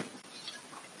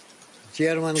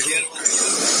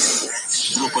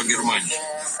 Gruppe Germania.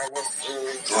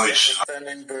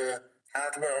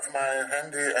 Hardware of my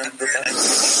handy and the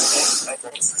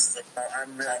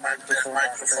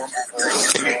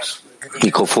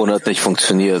Mikrofon hat nicht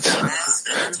funktioniert.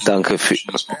 Danke für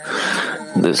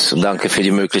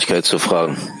die Möglichkeit zu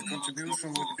fragen.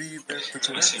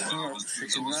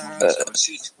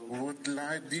 would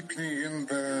lie deeply in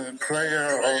the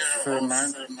prayer of the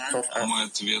 9th of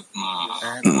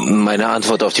Meine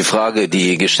Antwort auf die Frage,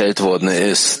 die gestellt worden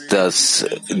ist, dass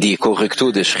die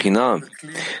Korrektur der Shechina,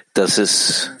 das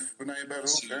ist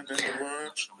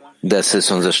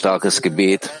unser starkes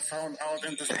Gebet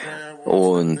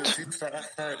und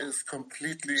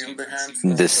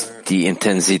die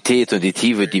Intensität und die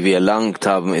Tiefe, die wir erlangt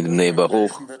haben in dem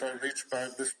Nebaruch,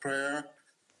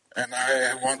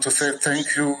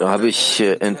 da habe ich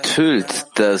enthüllt,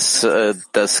 dass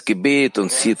das Gebet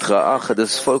und Sitra Achra,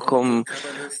 das ist vollkommen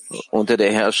unter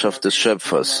der Herrschaft des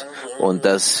Schöpfers und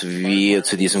dass wir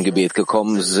zu diesem Gebet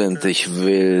gekommen sind. Ich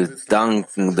will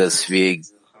danken, dass wir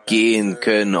gehen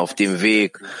können auf dem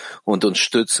Weg und uns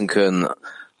stützen können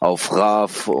auf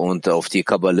Rav und auf die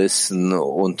Kabbalisten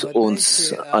und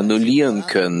uns annullieren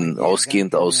können,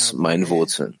 ausgehend aus meinen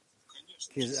Wurzeln.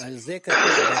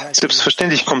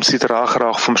 Selbstverständlich kommt Sitra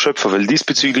Achra auch vom Schöpfer, weil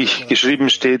diesbezüglich geschrieben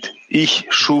steht, ich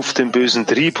schuf den bösen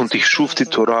Trieb und ich schuf die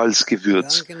Torah als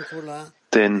Gewürz.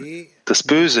 Denn das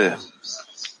Böse,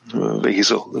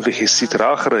 welches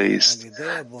Sitra Achra ist,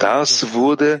 das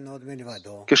wurde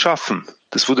geschaffen.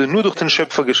 Das wurde nur durch den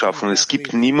Schöpfer geschaffen. Es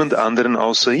gibt niemand anderen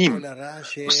außer ihm.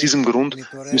 Aus diesem Grund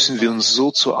müssen wir uns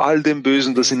so zu all dem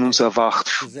Bösen, das in uns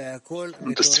erwacht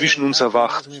und das zwischen uns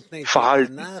erwacht,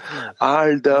 verhalten.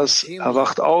 All das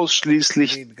erwacht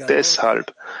ausschließlich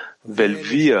deshalb, weil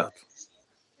wir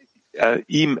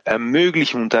ihm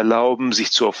ermöglichen und erlauben,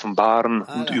 sich zu offenbaren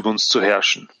und über uns zu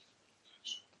herrschen.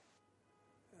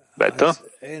 Weiter.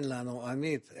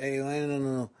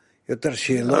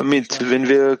 Amit, wenn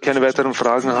wir keine weiteren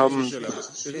Fragen haben.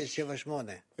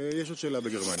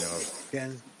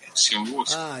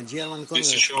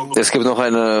 Es gibt noch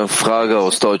eine Frage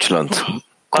aus Deutschland.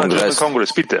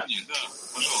 Kongress, bitte.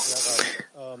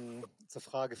 Zur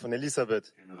Frage von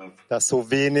Elisabeth, dass so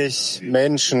wenig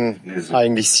Menschen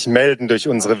eigentlich sich melden durch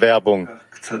unsere Werbung.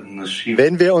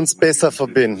 Wenn wir uns besser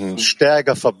verbinden,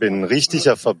 stärker verbinden,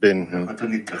 richtiger verbinden,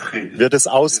 wird es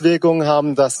Auswirkungen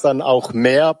haben, dass dann auch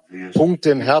mehr Punkte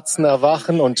im Herzen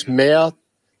erwachen und mehr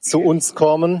zu uns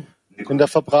kommen in der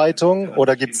Verbreitung?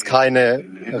 Oder gibt es keine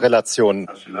Relation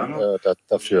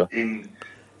dafür?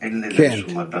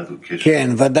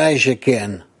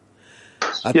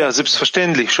 Ja,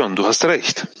 selbstverständlich schon. Du hast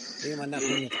recht.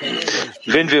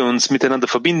 Wenn wir uns miteinander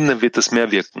verbinden, dann wird das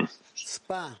mehr wirken.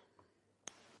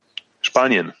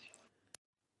 Spanien.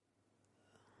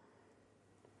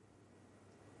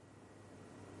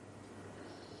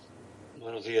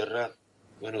 Buenos días, Ra.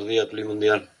 Buenos días, Pli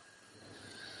Mundial.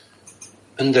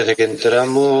 Desde que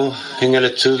entramos en el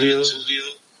estudio,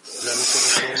 la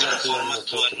luz estuvo en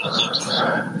nosotros.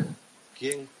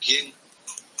 ¿Quién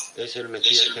es el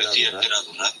Mesías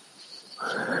esperado, Ra?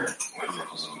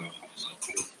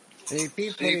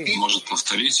 Может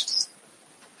повторить?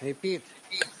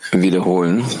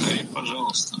 Wiederholen.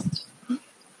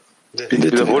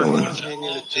 Bitte wiederholen.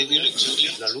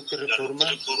 La luz que reforma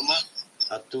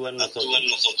actúa en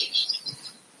nosotros.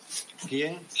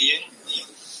 ¿Quién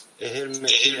es el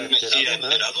Mesías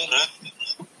esperado, Ra?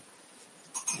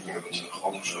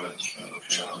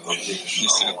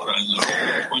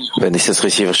 Wenn ich das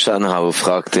richtig verstanden habe,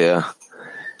 fragt er,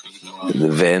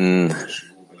 wenn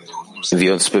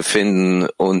wir uns befinden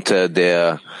unter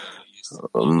der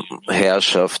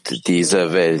Herrschaft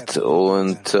dieser Welt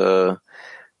und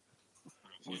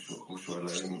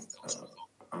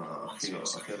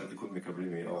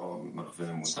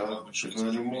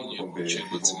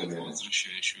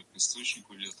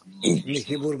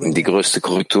die größte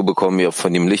Korrektur bekommen wir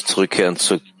von dem Licht zurückkehren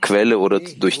zur Quelle oder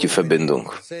durch die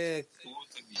Verbindung?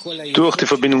 Durch die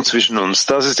Verbindung zwischen uns.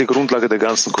 Das ist die Grundlage der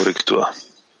ganzen Korrektur.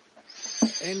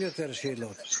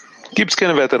 Gibt es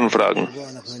keine weiteren Fragen?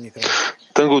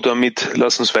 Dann gut, damit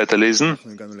lass uns weiterlesen.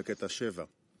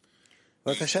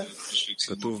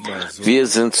 Wir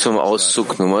sind zum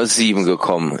Auszug Nummer 7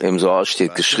 gekommen. Im Zohar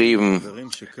steht geschrieben,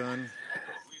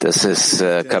 das ist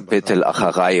Kapitel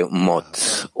Acharai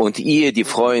Mot. Und ihr, die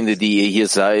Freunde, die ihr hier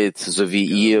seid, so wie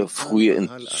ihr früher in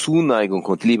Zuneigung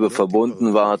und Liebe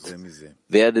verbunden wart,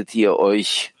 werdet ihr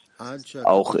euch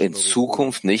auch in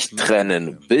Zukunft nicht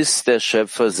trennen, bis der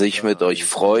Schöpfer sich mit euch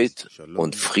freut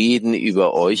und Frieden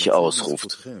über euch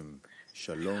ausruft.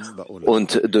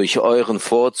 Und durch euren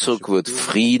Vorzug wird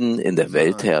Frieden in der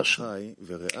Welt herrschen.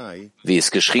 Wie es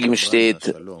geschrieben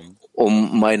steht,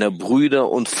 um meiner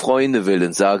Brüder und Freunde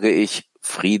willen sage ich,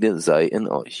 Friede sei in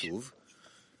euch.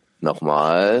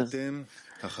 Nochmal.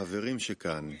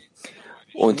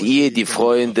 Und ihr, die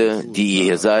Freunde, die ihr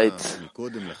hier seid,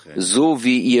 so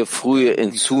wie ihr früher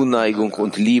in Zuneigung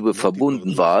und Liebe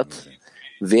verbunden wart,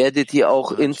 werdet ihr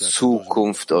auch in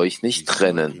Zukunft euch nicht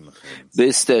trennen,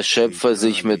 bis der Schöpfer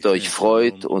sich mit euch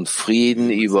freut und Frieden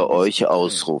über euch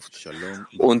ausruft.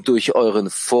 Und durch euren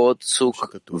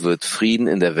Vorzug wird Frieden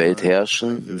in der Welt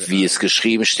herrschen, wie es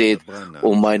geschrieben steht,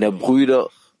 um meiner Brüder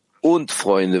und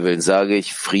Freunde willen sage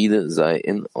ich, Friede sei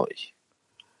in euch.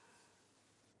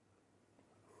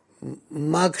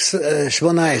 Mark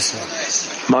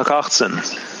 18.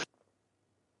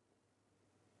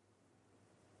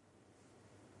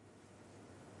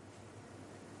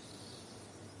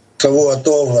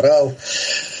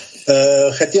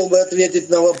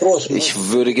 Ich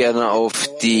würde gerne auf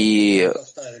die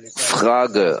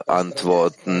Frage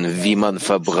antworten, wie man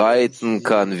verbreiten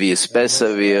kann, wie es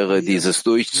besser wäre, dieses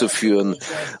durchzuführen,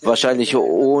 wahrscheinlich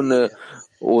ohne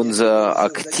unser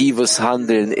aktives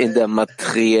Handeln in der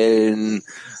materiellen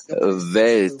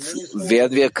Welt.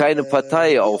 Werden wir keine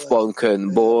Partei aufbauen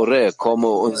können, Bore, komme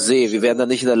und sehe, wir werden dann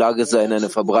nicht in der Lage sein, eine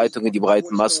Verbreitung in die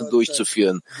breiten Massen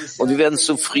durchzuführen. Und wir werden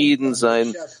zufrieden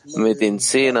sein mit den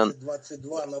Zehnern.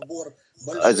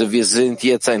 Also wir sind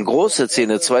jetzt ein großer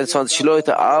Zehner, 22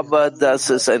 Leute, aber das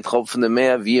ist ein Tropfen im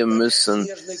Meer. Wir müssen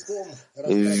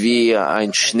wie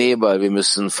ein Schneeball, wir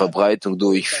müssen Verbreitung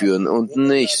durchführen und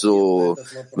nicht so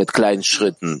mit kleinen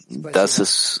Schritten. Das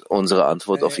ist unsere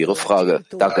Antwort auf Ihre Frage.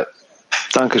 Danke.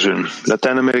 Dankeschön.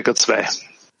 Lateinamerika 2.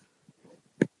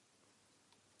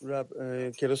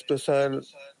 Quiero expresar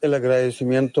el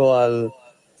agradecimiento al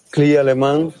CLI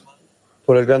alemán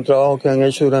por el gran trabajo que han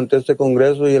hecho durante este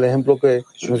congreso y el ejemplo que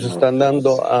nos están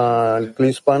dando al CLI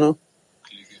hispano.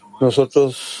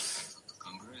 Nosotros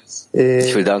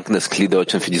Ich will danken des CLI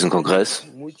Deutschland für diesen Kongress.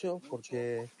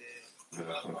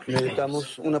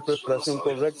 Necesitamos una preparación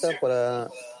correcta para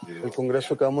el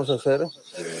congreso que vamos a hacer.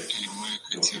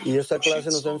 Y esta clase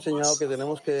nos ha enseñado que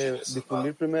tenemos que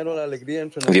difundir primero la alegría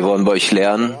entre nosotros. Wir wollen bei euch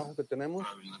lernen.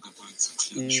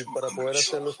 Y para poder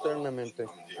hacerlo externamente.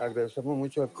 Agradecemos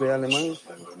mucho al CLI alemán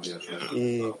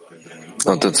y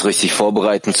und uns richtig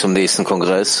vorbereiten zum nächsten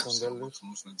Kongress.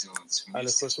 al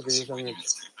esfuerzo que ellos han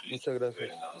hecho. Muchas gracias.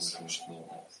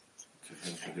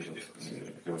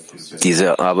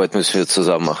 Diese Arbeit müssen wir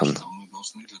zusammen machen.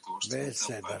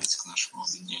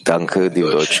 Danke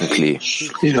dem deutschen CLI.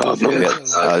 Wir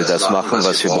werden all das machen,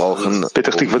 was wir brauchen, um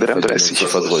die zu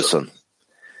vergrößern.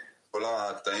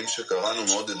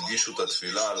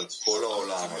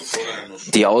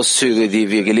 Die Auszüge, die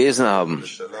wir gelesen haben,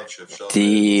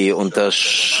 die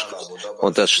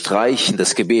unterstreichen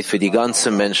das Gebet für die ganze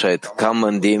Menschheit. Kann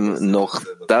man dem noch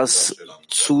das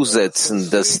zusetzen,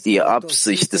 dass die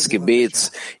Absicht des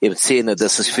Gebets im Zehner,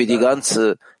 dass es für die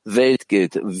ganze Welt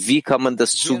gilt? Wie kann man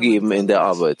das zugeben in der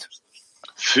Arbeit?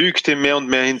 Fügt dem mehr und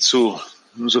mehr hinzu,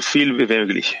 so viel wie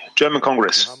möglich. German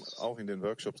Congress. Wir haben auch in den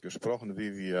Workshops gesprochen,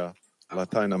 wie wir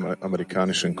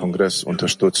lateinamerikanischen Kongress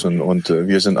unterstützen und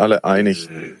wir sind alle einig,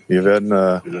 wir werden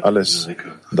alles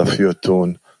dafür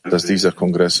tun, dass dieser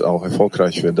Kongress auch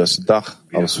erfolgreich wird, dass Dach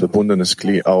als verbundenes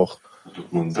CLI auch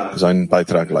seinen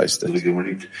Beitrag leistet.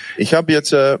 Ich habe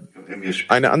jetzt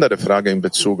eine andere Frage in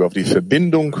Bezug auf die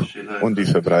Verbindung und die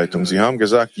Verbreitung. Sie haben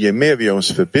gesagt, je mehr wir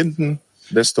uns verbinden,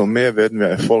 desto mehr werden wir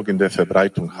Erfolg in der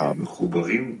Verbreitung haben.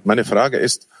 Meine Frage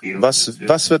ist,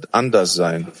 was wird anders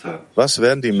sein? Was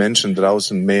werden die Menschen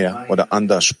draußen mehr oder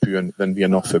anders spüren, wenn wir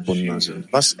noch verbundener sind?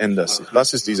 Was ändert sich?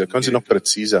 Was ist dieser? Können Sie noch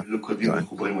präziser sein?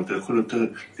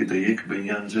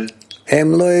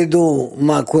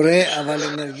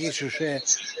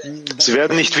 Sie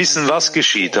werden nicht wissen, was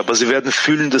geschieht, aber sie werden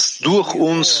fühlen, dass durch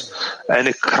uns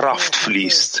eine Kraft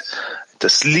fließt.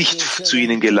 Das Licht zu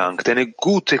ihnen gelangt, eine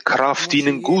gute Kraft, die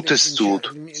ihnen Gutes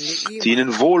tut, die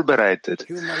ihnen Wohl bereitet.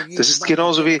 Das ist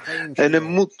genauso wie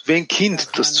ein Kind,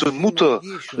 das zur Mutter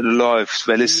läuft,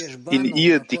 weil es in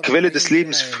ihr die Quelle des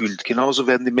Lebens fühlt. Genauso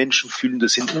werden die Menschen fühlen,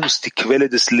 dass in uns die Quelle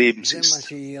des Lebens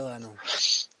ist.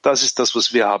 Das ist das,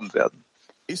 was wir haben werden.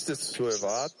 Ist es zu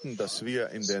erwarten, dass wir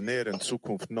in der näheren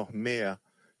Zukunft noch mehr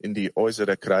in die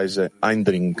äußeren Kreise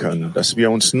eindringen können, dass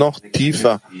wir uns noch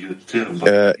tiefer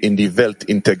in die Welt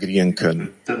integrieren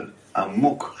können?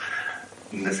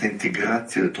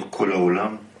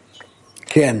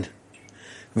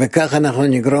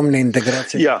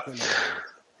 Ja,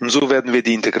 und so werden wir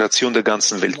die Integration der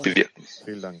ganzen Welt bewirken.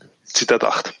 Zitat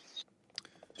 8.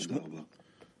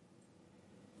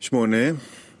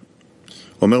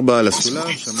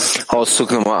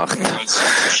 Auszug Nummer 8.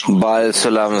 Baal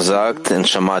Salam sagt in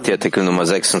Shamati Artikel Nummer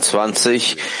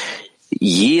 26,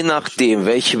 Je nachdem,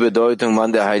 welche Bedeutung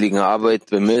man der heiligen Arbeit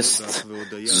bemisst,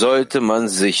 sollte man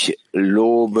sich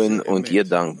loben und ihr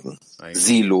danken.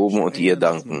 Sie loben und ihr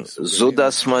danken, so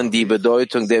dass man die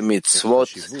Bedeutung der Mitzvot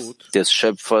des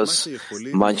Schöpfers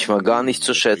manchmal gar nicht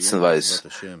zu schätzen weiß,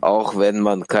 auch wenn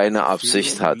man keine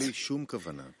Absicht hat.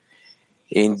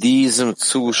 In diesem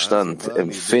Zustand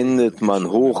empfindet man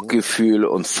Hochgefühl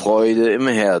und Freude im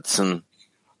Herzen.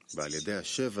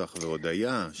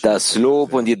 Das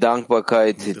Lob und die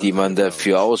Dankbarkeit, die man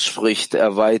dafür ausspricht,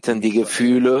 erweitern die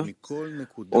Gefühle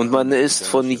und man ist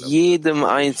von jedem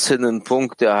einzelnen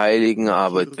Punkt der heiligen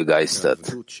Arbeit begeistert.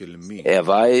 Er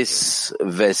weiß,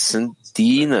 wessen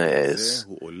Diener er ist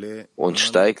und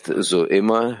steigt so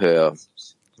immer höher.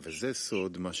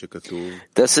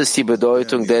 Das ist die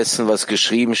Bedeutung dessen, was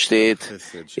geschrieben steht.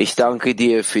 Ich danke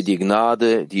dir für die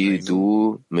Gnade, die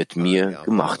du mit mir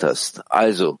gemacht hast.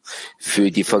 Also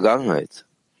für die Vergangenheit.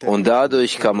 Und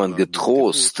dadurch kann man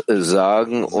getrost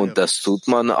sagen, und das tut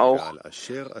man auch,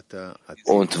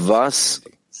 und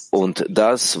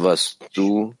das, was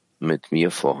du mit mir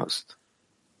vorhast.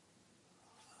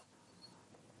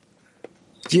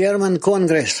 German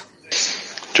Congress.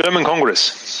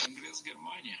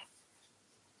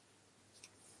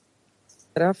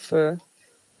 Raf,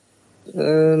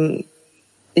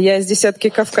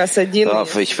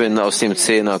 ich bin aus dem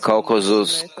 10er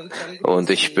Kaukasus und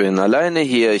ich bin alleine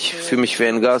hier. Ich fühle mich wie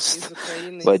ein Gast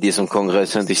bei diesem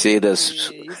Kongress und ich sehe,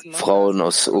 dass Frauen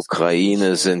aus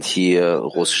Ukraine sind hier,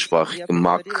 russischsprachige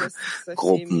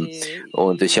MAG-Gruppen.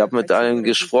 Und ich habe mit allen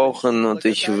gesprochen und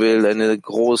ich will eine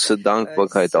große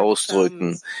Dankbarkeit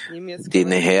ausdrücken,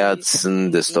 den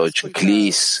Herzen des deutschen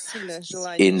Klis,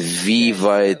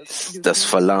 inwieweit das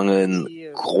Verlangen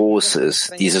groß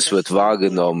ist. Dieses wird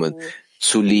wahrgenommen,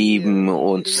 zu lieben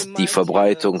und die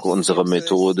Verbreitung unserer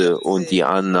Methode und die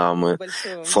Annahme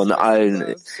von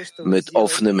allen mit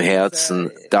offenem Herzen.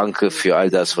 Danke für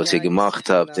all das, was ihr gemacht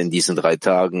habt in diesen 3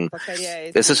 Tagen.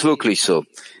 Es ist wirklich so.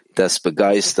 Das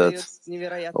begeistert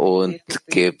und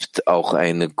gibt auch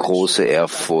eine große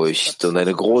Ehrfurcht und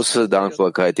eine große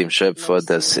Dankbarkeit dem Schöpfer,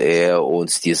 dass er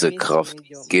uns diese Kraft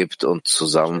gibt und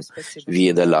zusammen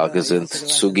wir in der Lage sind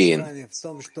zu gehen.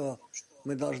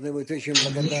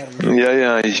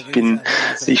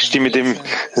 Ich stimme dem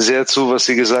sehr zu, was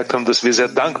Sie gesagt haben, dass wir sehr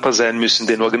dankbar sein müssen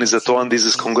den Organisatoren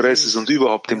dieses Kongresses und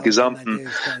überhaupt dem gesamten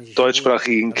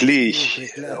deutschsprachigen Kli.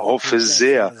 Ich hoffe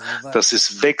sehr, dass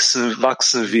es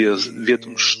wachsen wird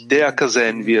und stärker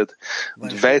sein wird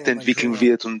und weiterentwickeln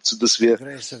wird und dass wir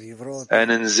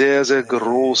einen sehr, sehr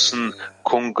großen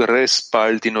Kongress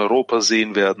bald in Europa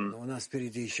sehen werden.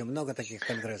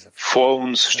 Vor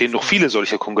uns stehen noch viele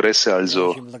solcher Kongresse, also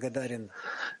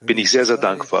bin ich sehr, sehr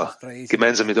dankbar,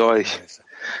 gemeinsam mit euch,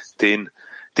 den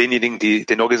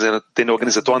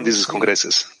Organisatoren dieses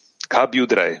Kongresses. KBU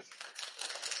 3.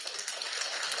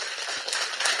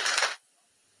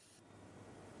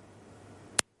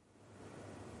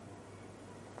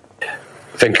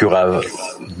 Thank you, Rav.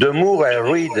 The more I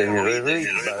read and reread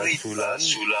Sulam,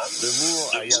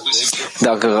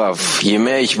 Danke, Rav. Je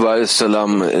mehr ich bei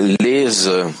Sulam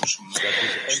lese,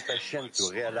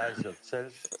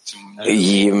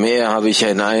 je mehr habe ich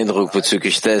einen Eindruck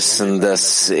bezüglich dessen,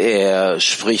 dass er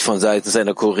spricht von Seiten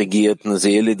seiner korrigierten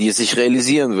Seele, die sich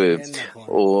realisieren will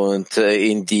und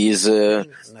in diese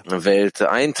Welt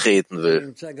eintreten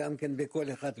will.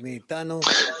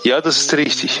 Ja, das ist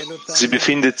richtig.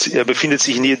 Er befindet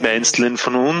sich in jedem Einzelnen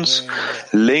von uns,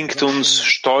 lenkt uns,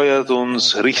 steuert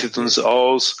uns, richtet uns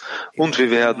aus und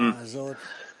wir werden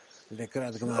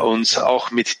uns auch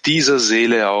mit dieser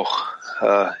Seele auch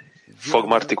vor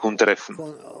Gmartikun treffen.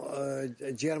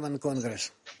 German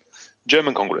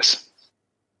Congress.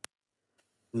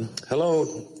 Hello,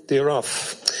 dear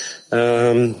Raf.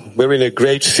 We're in a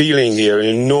great feeling here,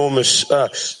 enormous,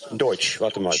 Deutsch,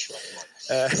 warte mal.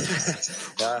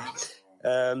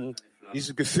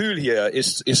 Dieses Gefühl hier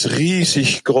ist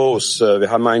riesig groß. Wir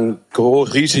haben eine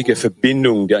riesige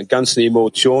Verbindung, die ganzen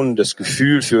Emotionen, das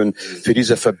Gefühl für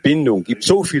diese Verbindung gibt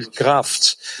so viel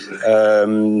Kraft,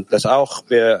 dass auch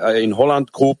in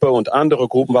Holland-Gruppe und andere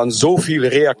Gruppen waren so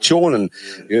viele Reaktionen.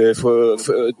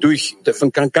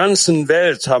 Von der ganzen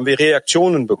Welt haben wir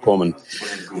Reaktionen bekommen.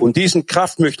 Und diesen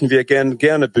Kraft möchten wir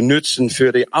gerne benutzen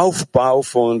für den Aufbau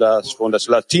von das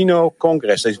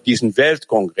Latino-Kongress, also diesen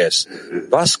Weltkongress.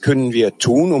 Was können wir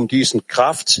tun, um diesen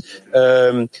Kraft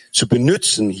zu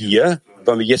benutzen hier,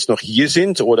 wenn wir jetzt noch hier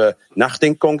sind oder nach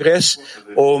dem Kongress,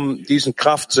 um diesen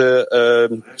Kraft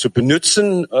zu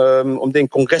benutzen, um den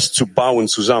Kongress zu bauen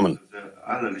zusammen?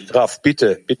 Raf,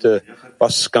 bitte,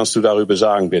 was kannst du darüber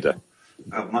sagen, bitte?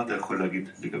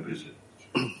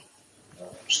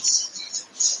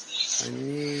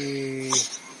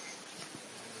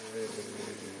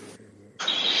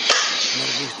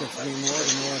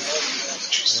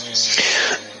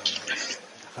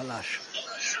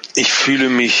 Ich fühle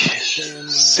mich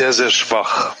sehr, sehr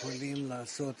schwach.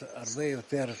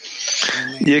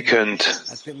 Ihr könnt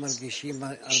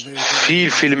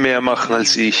viel, viel mehr machen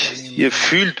als ich. Ihr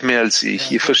fühlt mehr als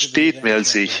ich. Ihr versteht mehr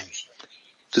als ich.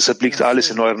 Deshalb liegt alles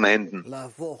in euren Händen.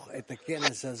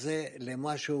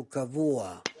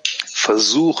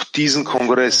 Versucht diesen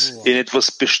Kongress in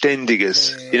etwas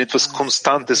Beständiges, in etwas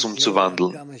Konstantes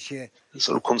umzuwandeln. Es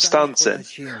soll konstant sein.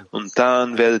 Und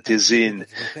dann werdet ihr sehen,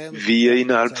 wie ihr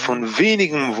innerhalb von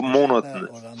wenigen Monaten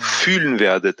fühlen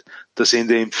werdet, dass ihr in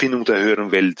der Empfindung der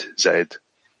höheren Welt seid.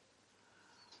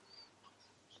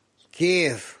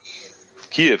 Kiew.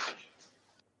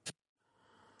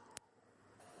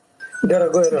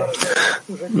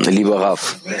 Lieber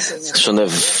Rav, es ist schon der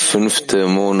 5.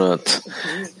 Monat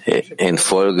in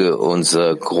Folge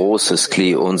unser großes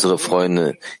Kli, unsere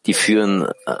Freunde, die führen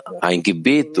ein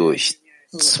Gebet durch,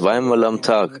 2-mal am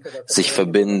Tag, sich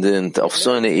verbindend auf so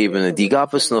einer Ebene, die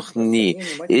gab es noch nie.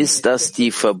 Ist das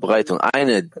die Verbreitung,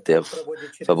 eine der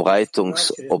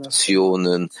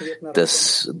Verbreitungsoptionen,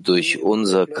 dass durch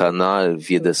unser Kanal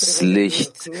wir das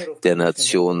Licht der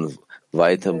Nation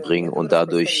weiterbringen und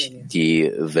dadurch die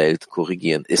Welt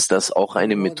korrigieren? Ist das auch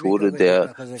eine Methode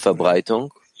der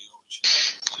Verbreitung?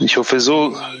 Ich hoffe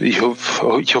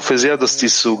sehr, dass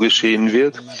dies so geschehen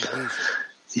wird.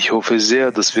 Ich hoffe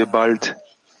sehr, dass wir bald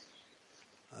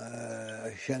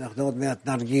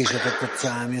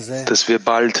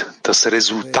das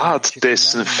Resultat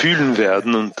dessen fühlen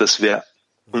werden und dass wir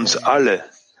uns alle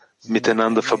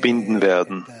miteinander verbinden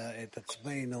werden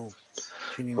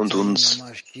und uns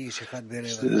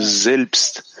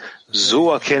selbst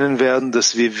so erkennen werden,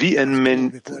 dass wir wie ein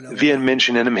Mensch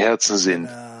in einem Herzen sind,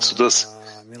 sodass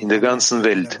in der ganzen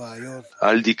Welt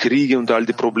all die Kriege und all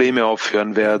die Probleme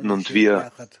aufhören werden und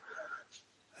wir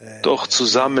doch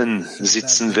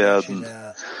zusammensitzen werden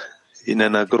in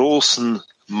einer großen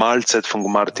Mahlzeit von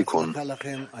Gmartikon.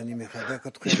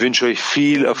 Ich wünsche euch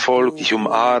viel Erfolg, ich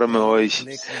umarme euch,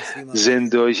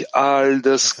 sende euch all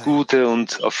das Gute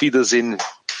und auf Wiedersehen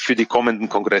für die kommenden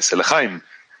Kongresse. L'chaim!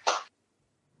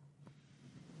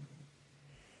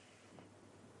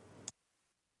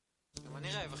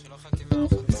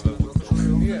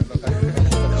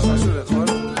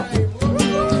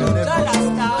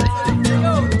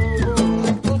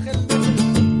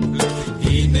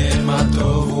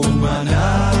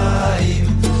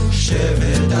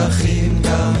 שבט אחים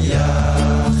גם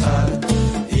יחד,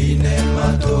 הנה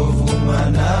מה טוב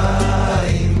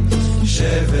ומנעים,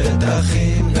 שבט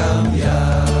אחים גם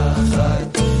יחד,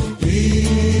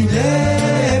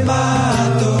 הנה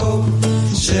מה טוב,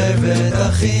 שבט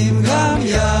אחים גם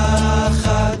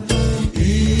יחד,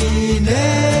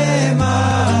 הנה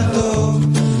מה טוב,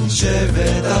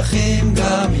 שבט אחים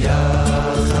גם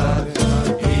יחד,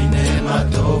 הנה מה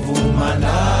טוב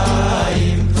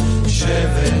ומנעים,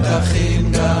 שבט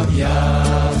אחים גם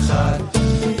יחד,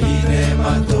 הנה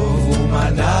מה טוב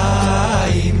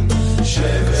ומנעים,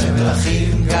 שבט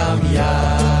אחים גם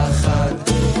יחד,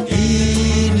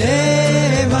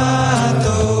 הנה מה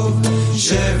טוב,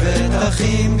 שבט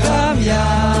אחים גם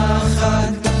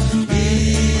יחד,